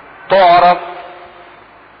تعرف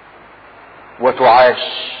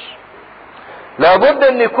وتعاش. لابد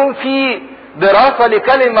ان يكون في دراسة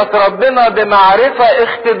لكلمة ربنا بمعرفة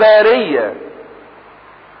اختبارية.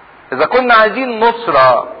 اذا كنا عايزين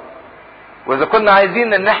نصرة، واذا كنا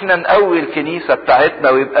عايزين ان احنا نقوي الكنيسة بتاعتنا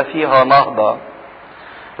ويبقى فيها نهضة.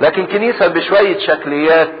 لكن كنيسة بشوية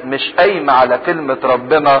شكليات مش قايمة على كلمة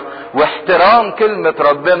ربنا واحترام كلمة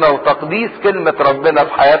ربنا وتقديس كلمة ربنا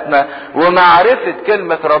في حياتنا ومعرفة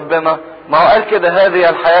كلمة ربنا. ما هو قال كده هذه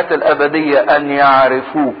الحياة الأبدية أن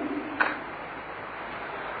يعرفوك.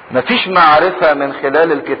 مفيش معرفة من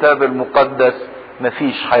خلال الكتاب المقدس،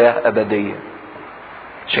 مفيش حياة أبدية.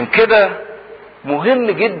 عشان كده مهم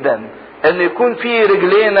جدا ان يكون في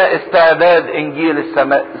رجلينا استعداد انجيل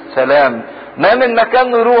السلام. ما من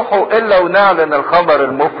مكان نروحه الا ونعلن الخبر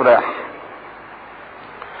المفرح.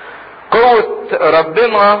 قوة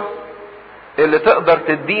ربنا اللي تقدر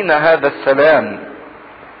تدينا هذا السلام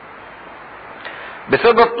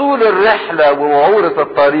بسبب طول الرحلة ووعورة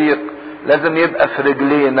الطريق، لازم يبقى في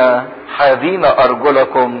رجلينا حاذين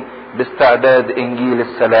ارجلكم باستعداد انجيل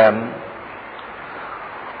السلام.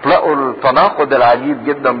 تلاقوا التناقض العجيب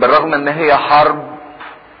جدا، بالرغم ان هي حرب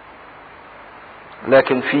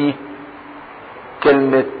لكن في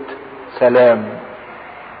كلمة سلام.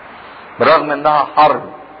 بالرغم انها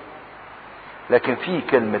حرب لكن في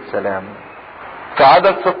كلمة سلام. في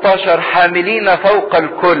عدد 16 حاملين فوق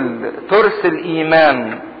الكل ترس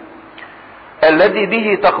الايمان الذي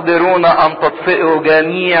به تقدرون ان تطفئوا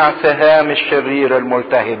جميع سهام الشرير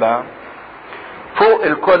الملتهبة. فوق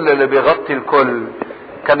الكل اللي بيغطي الكل.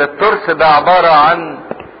 كان الترس ده عبارة عن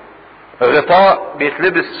غطاء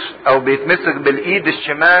بيتلبس او بيتمسك بالايد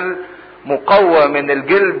الشمال، مقوى من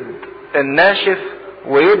الجلد الناشف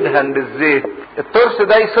ويدهن بالزيت. الترس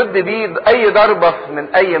ده يسد بيه اي ضربة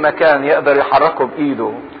من اي مكان يقدر يحركه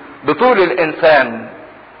بايده. بطول الانسان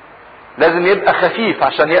لازم يبقى خفيف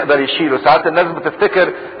عشان يقدر يشيله. ساعات الناس بتفتكر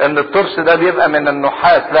ان الترس ده بيبقى من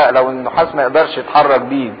النحاس. لا، لو النحاس ما يقدرش يتحرك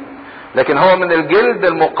بيه، لكن هو من الجلد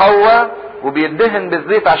المقوى وبيدهن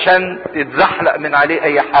بالزيت عشان يتزحلق من عليه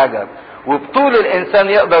اي حاجة. وبطول الانسان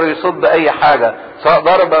يقدر يصد اي حاجة، سواء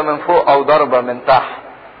ضربة من فوق او ضربة من تحت.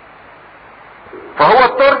 فهو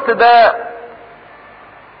الترس ده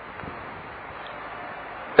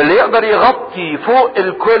اللي يقدر يغطي فوق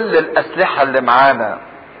الكل الاسلحة اللي معانا.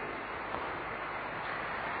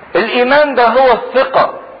 الايمان ده هو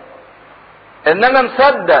الثقة ان انا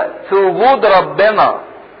مصدق في وجود ربنا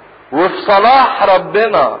وفي صلاح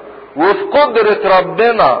ربنا وفي قدرة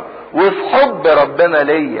ربنا وفي حب ربنا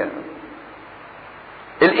ليا.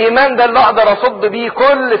 الايمان ده اللي اقدر اصد بيه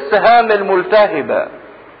كل السهام الملتهبة.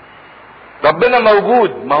 ربنا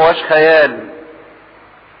موجود، ما هوش خيال،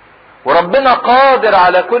 وربنا قادر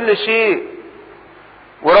على كل شيء،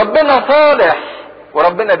 وربنا صالح،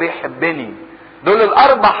 وربنا بيحبني. دول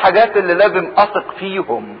الاربع حاجات اللي لازم اثق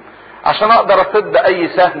فيهم عشان اقدر اصد اي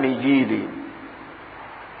سهم يجيلي.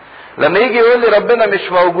 لما يجي يقول لي ربنا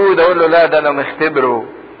مش موجود، اقول له لا، ده انا مختبره.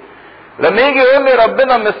 لما يجي يقول لي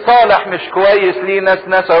ربنا مش صالح مش كويس ليه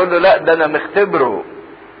ناس، اقول له لا، ده انا مختبره.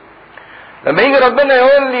 لما يجي ربنا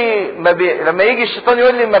يقول لي لما يجي الشيطان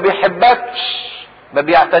يقول لي ما بيحبكش، ما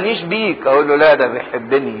بيعتنيش بيك، اقول له لا، ده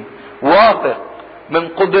بيحبني. واثق من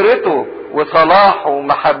قدرته وصلاحه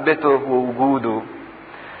ومحبته ووجوده.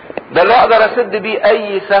 ده اللي اقدر اسد بيه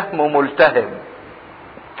اي سهم ملتهب.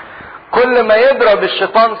 كل ما يضرب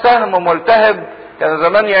الشيطان سهم ملتهب، كان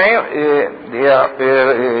زمان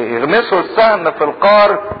يغمسوا السهم في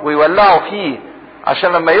القار ويولعوا فيه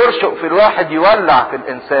عشان لما يرشق في الواحد يولع في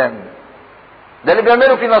الانسان. ده اللي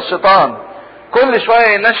بيعمله فينا الشيطان. كل شوية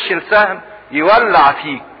ينشل سهم يولع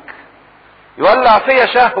فيك، يولع فيا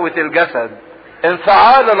شهوة الجسد،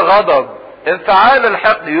 انفعال الغضب، انفعال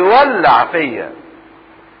الحقد، يولع فيا.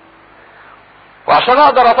 وعشان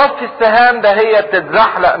اقدر اطفي السهام ده هي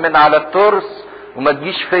بتتزحلق من على الترس وما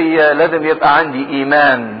تجيش فيا، لازم يبقى عندي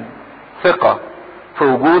ايمان، ثقة في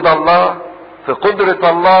وجود الله، في قدرة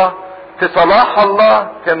الله، في صلاح الله،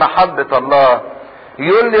 في محبة الله.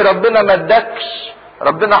 يقول لي ربنا ما ادكش،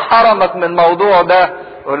 ربنا حرمك من الموضوع ده،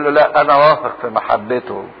 اقول له لا، انا واثق في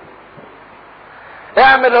محبته.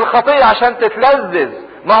 اعمل الخطيئة عشان تتلذذ،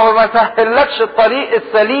 ما هو ما سهلكش الطريق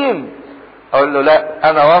السليم، اقول له لا،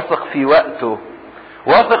 انا واثق في وقته،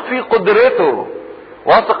 واثق في قدرته،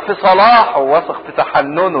 واثق في صلاحه، واثق في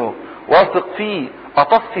تحننه، واثق فيه،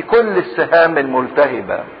 اطفي كل السهام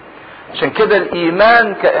الملتهبة. عشان كده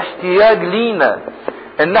الايمان كاحتياج لينا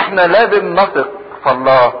ان احنا لازم نثق في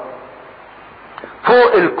الله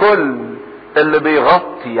فوق الكل اللي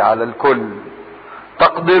بيغطي على الكل.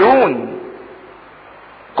 تقدرون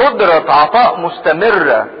قدرة عطاء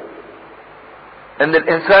مستمرة ان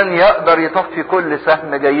الانسان يقدر يطفي كل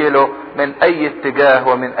سهم جايله من اي اتجاه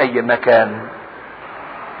ومن اي مكان.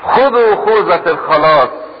 خذوا خوذة الخلاص،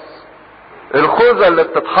 الخوذة اللي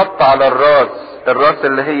بتتحط على الراس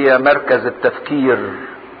اللي هي مركز التفكير.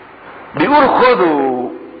 بيقول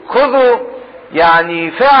خذوا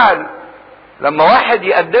يعني فعل. لما واحد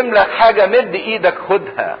يقدم لك حاجة مد ايدك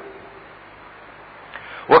خدها.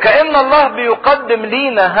 وكأن الله بيقدم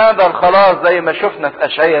لينا هذا الخلاص زي ما شفنا في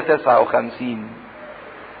اشعياء 59.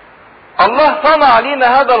 الله صنع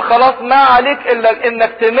لينا هذا الخلاص، ما عليك الا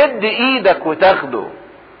انك تمد ايدك وتاخده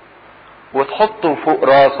وتحطه فوق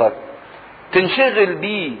راسك، تنشغل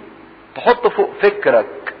بيه، تحطه فوق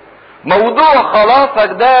فكرك. موضوع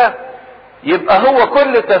خلاصك ده يبقى هو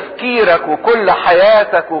كل تفكيرك وكل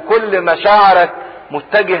حياتك وكل مشاعرك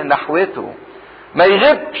متجه نحوته، ما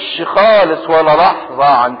يغيبش خالص ولا لحظة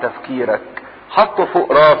عن تفكيرك. حطه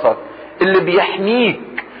فوق راسك اللي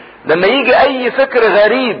بيحميك لما يجي اي فكر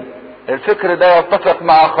غريب، الفكر ده يتفق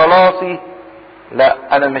مع خلاصي، لا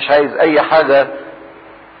انا مش عايز اي حاجة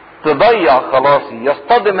تضيع خلاصي.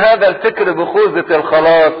 يصطدم هذا الفكر بخوذة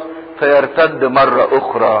الخلاص فيرتد مرة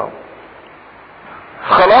اخرى.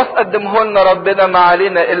 خلاص قدمه لنا ربنا، ما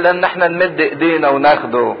علينا الا ان احنا نمد ايدينا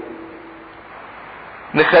وناخده،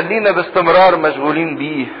 نخلينا باستمرار مشغولين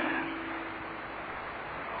بيه.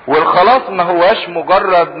 والخلاص ما هواش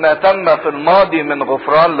مجرد ما تم في الماضي من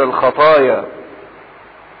غفران للخطايا،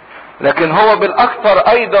 لكن هو بالاكثر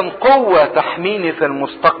ايضا قوة تحميني في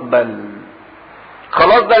المستقبل.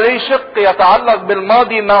 خلاص ده ليه شق يتعلق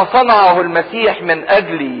بالماضي ما صنعه المسيح من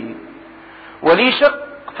اجلي، وليه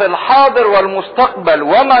شق في الحاضر والمستقبل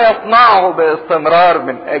وما يصنعه باستمرار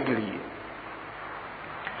من اجلي.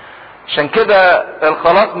 عشان كده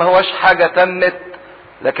الخلاص ما هوش حاجة تمت،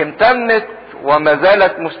 لكن تمت وما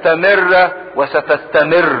زالت مستمرة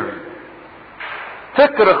وستستمر.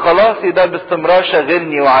 فكر خلاصي ده باستمرار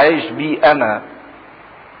شغلني وعايش بيه انا.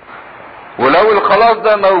 ولو الخلاص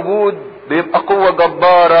ده موجود بيبقى قوة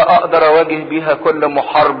جبارة اقدر اواجه بيها كل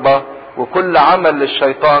محاربة وكل عمل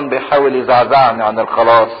للشيطان بيحاول يزعزعني عن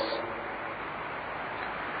الخلاص.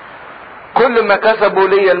 كل ما كسبوا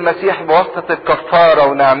لي المسيح بواسطة الكفارة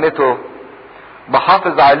ونعمته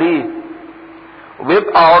بحافظ عليه،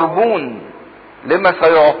 وبيبقى عربون لما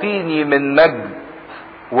سيعطيني من مجد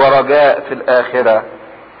ورجاء في الآخرة.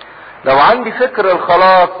 لو عندي فكر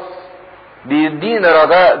الخلاص بيديني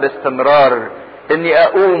رجاء باستمرار اني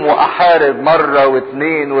اقوم واحارب مرة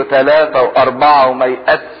واثنين وثلاثة واربعة وما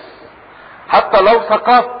يأس. حتى لو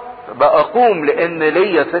سقطت بقوم لان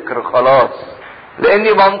ليا فكر خلاص،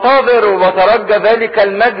 لاني بنتظر وبترجى ذلك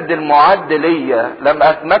المجد المعد ليا لما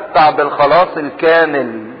اتمتع بالخلاص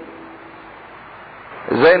الكامل.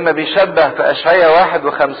 زي ما بيشبه في اشعياء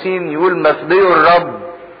 51 يقول مفدي الرب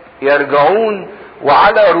يرجعون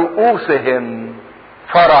وعلى رؤوسهم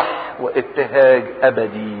فرح وابتهاج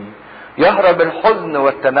ابدي، يهرب الحزن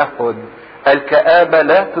والتنهد، الكآبة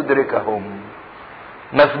لا تدركهم.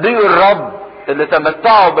 مفدي الرب اللي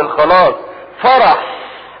تمتعوا بالخلاص فرح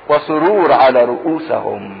وسرور على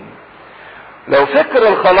رؤوسهم. لو فكر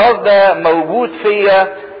الخلاص ده موجود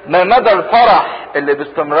فيا ما مدى الفرح اللي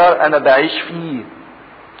باستمرار انا بعيش فيه.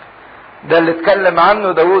 ده اللي اتكلم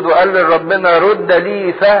عنه داود وقال لربنا رد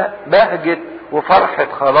لي بهجة وفرحة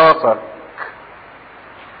خلاصك.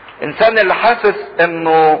 الانسان اللي حاسس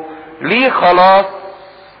انه ليه خلاص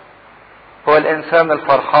هو الانسان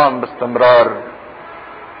الفرحان باستمرار.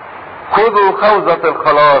 خذوا خوذة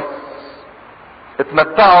الخلاص،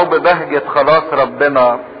 اتمتعوا ببهجة خلاص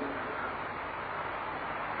ربنا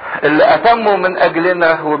اللي اتموا من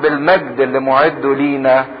اجلنا وبالمجد اللي معده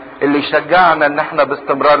لينا، اللي يشجعنا ان احنا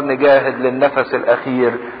باستمرار نجاهد للنفس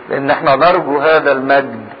الاخير، لان احنا نرجو هذا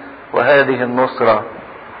المجد وهذه النصرة.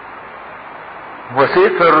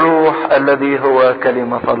 وسيف الروح الذي هو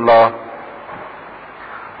كلمة الله.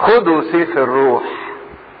 خذوا سيف الروح،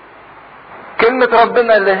 كلمة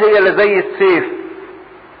ربنا اللي هي اللي زي السيف،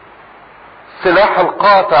 السلاح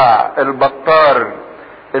القاطع البطار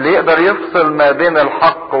اللي يقدر يفصل ما بين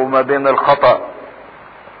الحق وما بين الخطأ،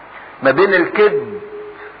 ما بين الكذب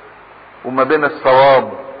وما بين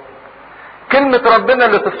الصواب. كلمة ربنا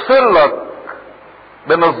اللي تفصل لك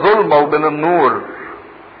بين الظلمة وبين النور.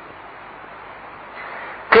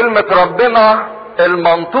 كلمة ربنا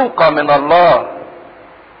المنطوقة من الله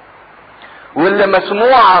واللي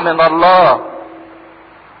مسموعة من الله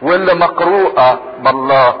واللي مقروءة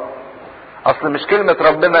بالله. اصل مش كلمة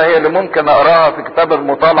ربنا هي اللي ممكن اقراها في كتاب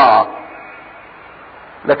المطالعة،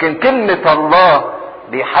 لكن كلمة الله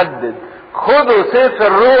بيحدد. خذوا سيف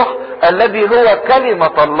الروح الذي هو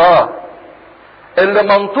كلمة الله، اللي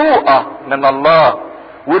منطوقة من الله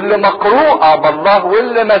واللي مقروءة بالله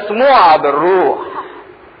واللي مسموعة بالروح.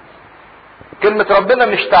 كلمة ربنا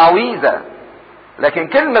مش تعويذة، لكن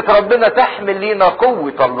كلمة ربنا تحمل لينا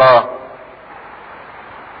قوة الله.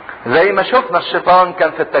 زي ما شفنا الشيطان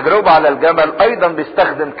كان في التجربة على الجمل ايضا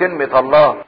بيستخدم كلمة الله.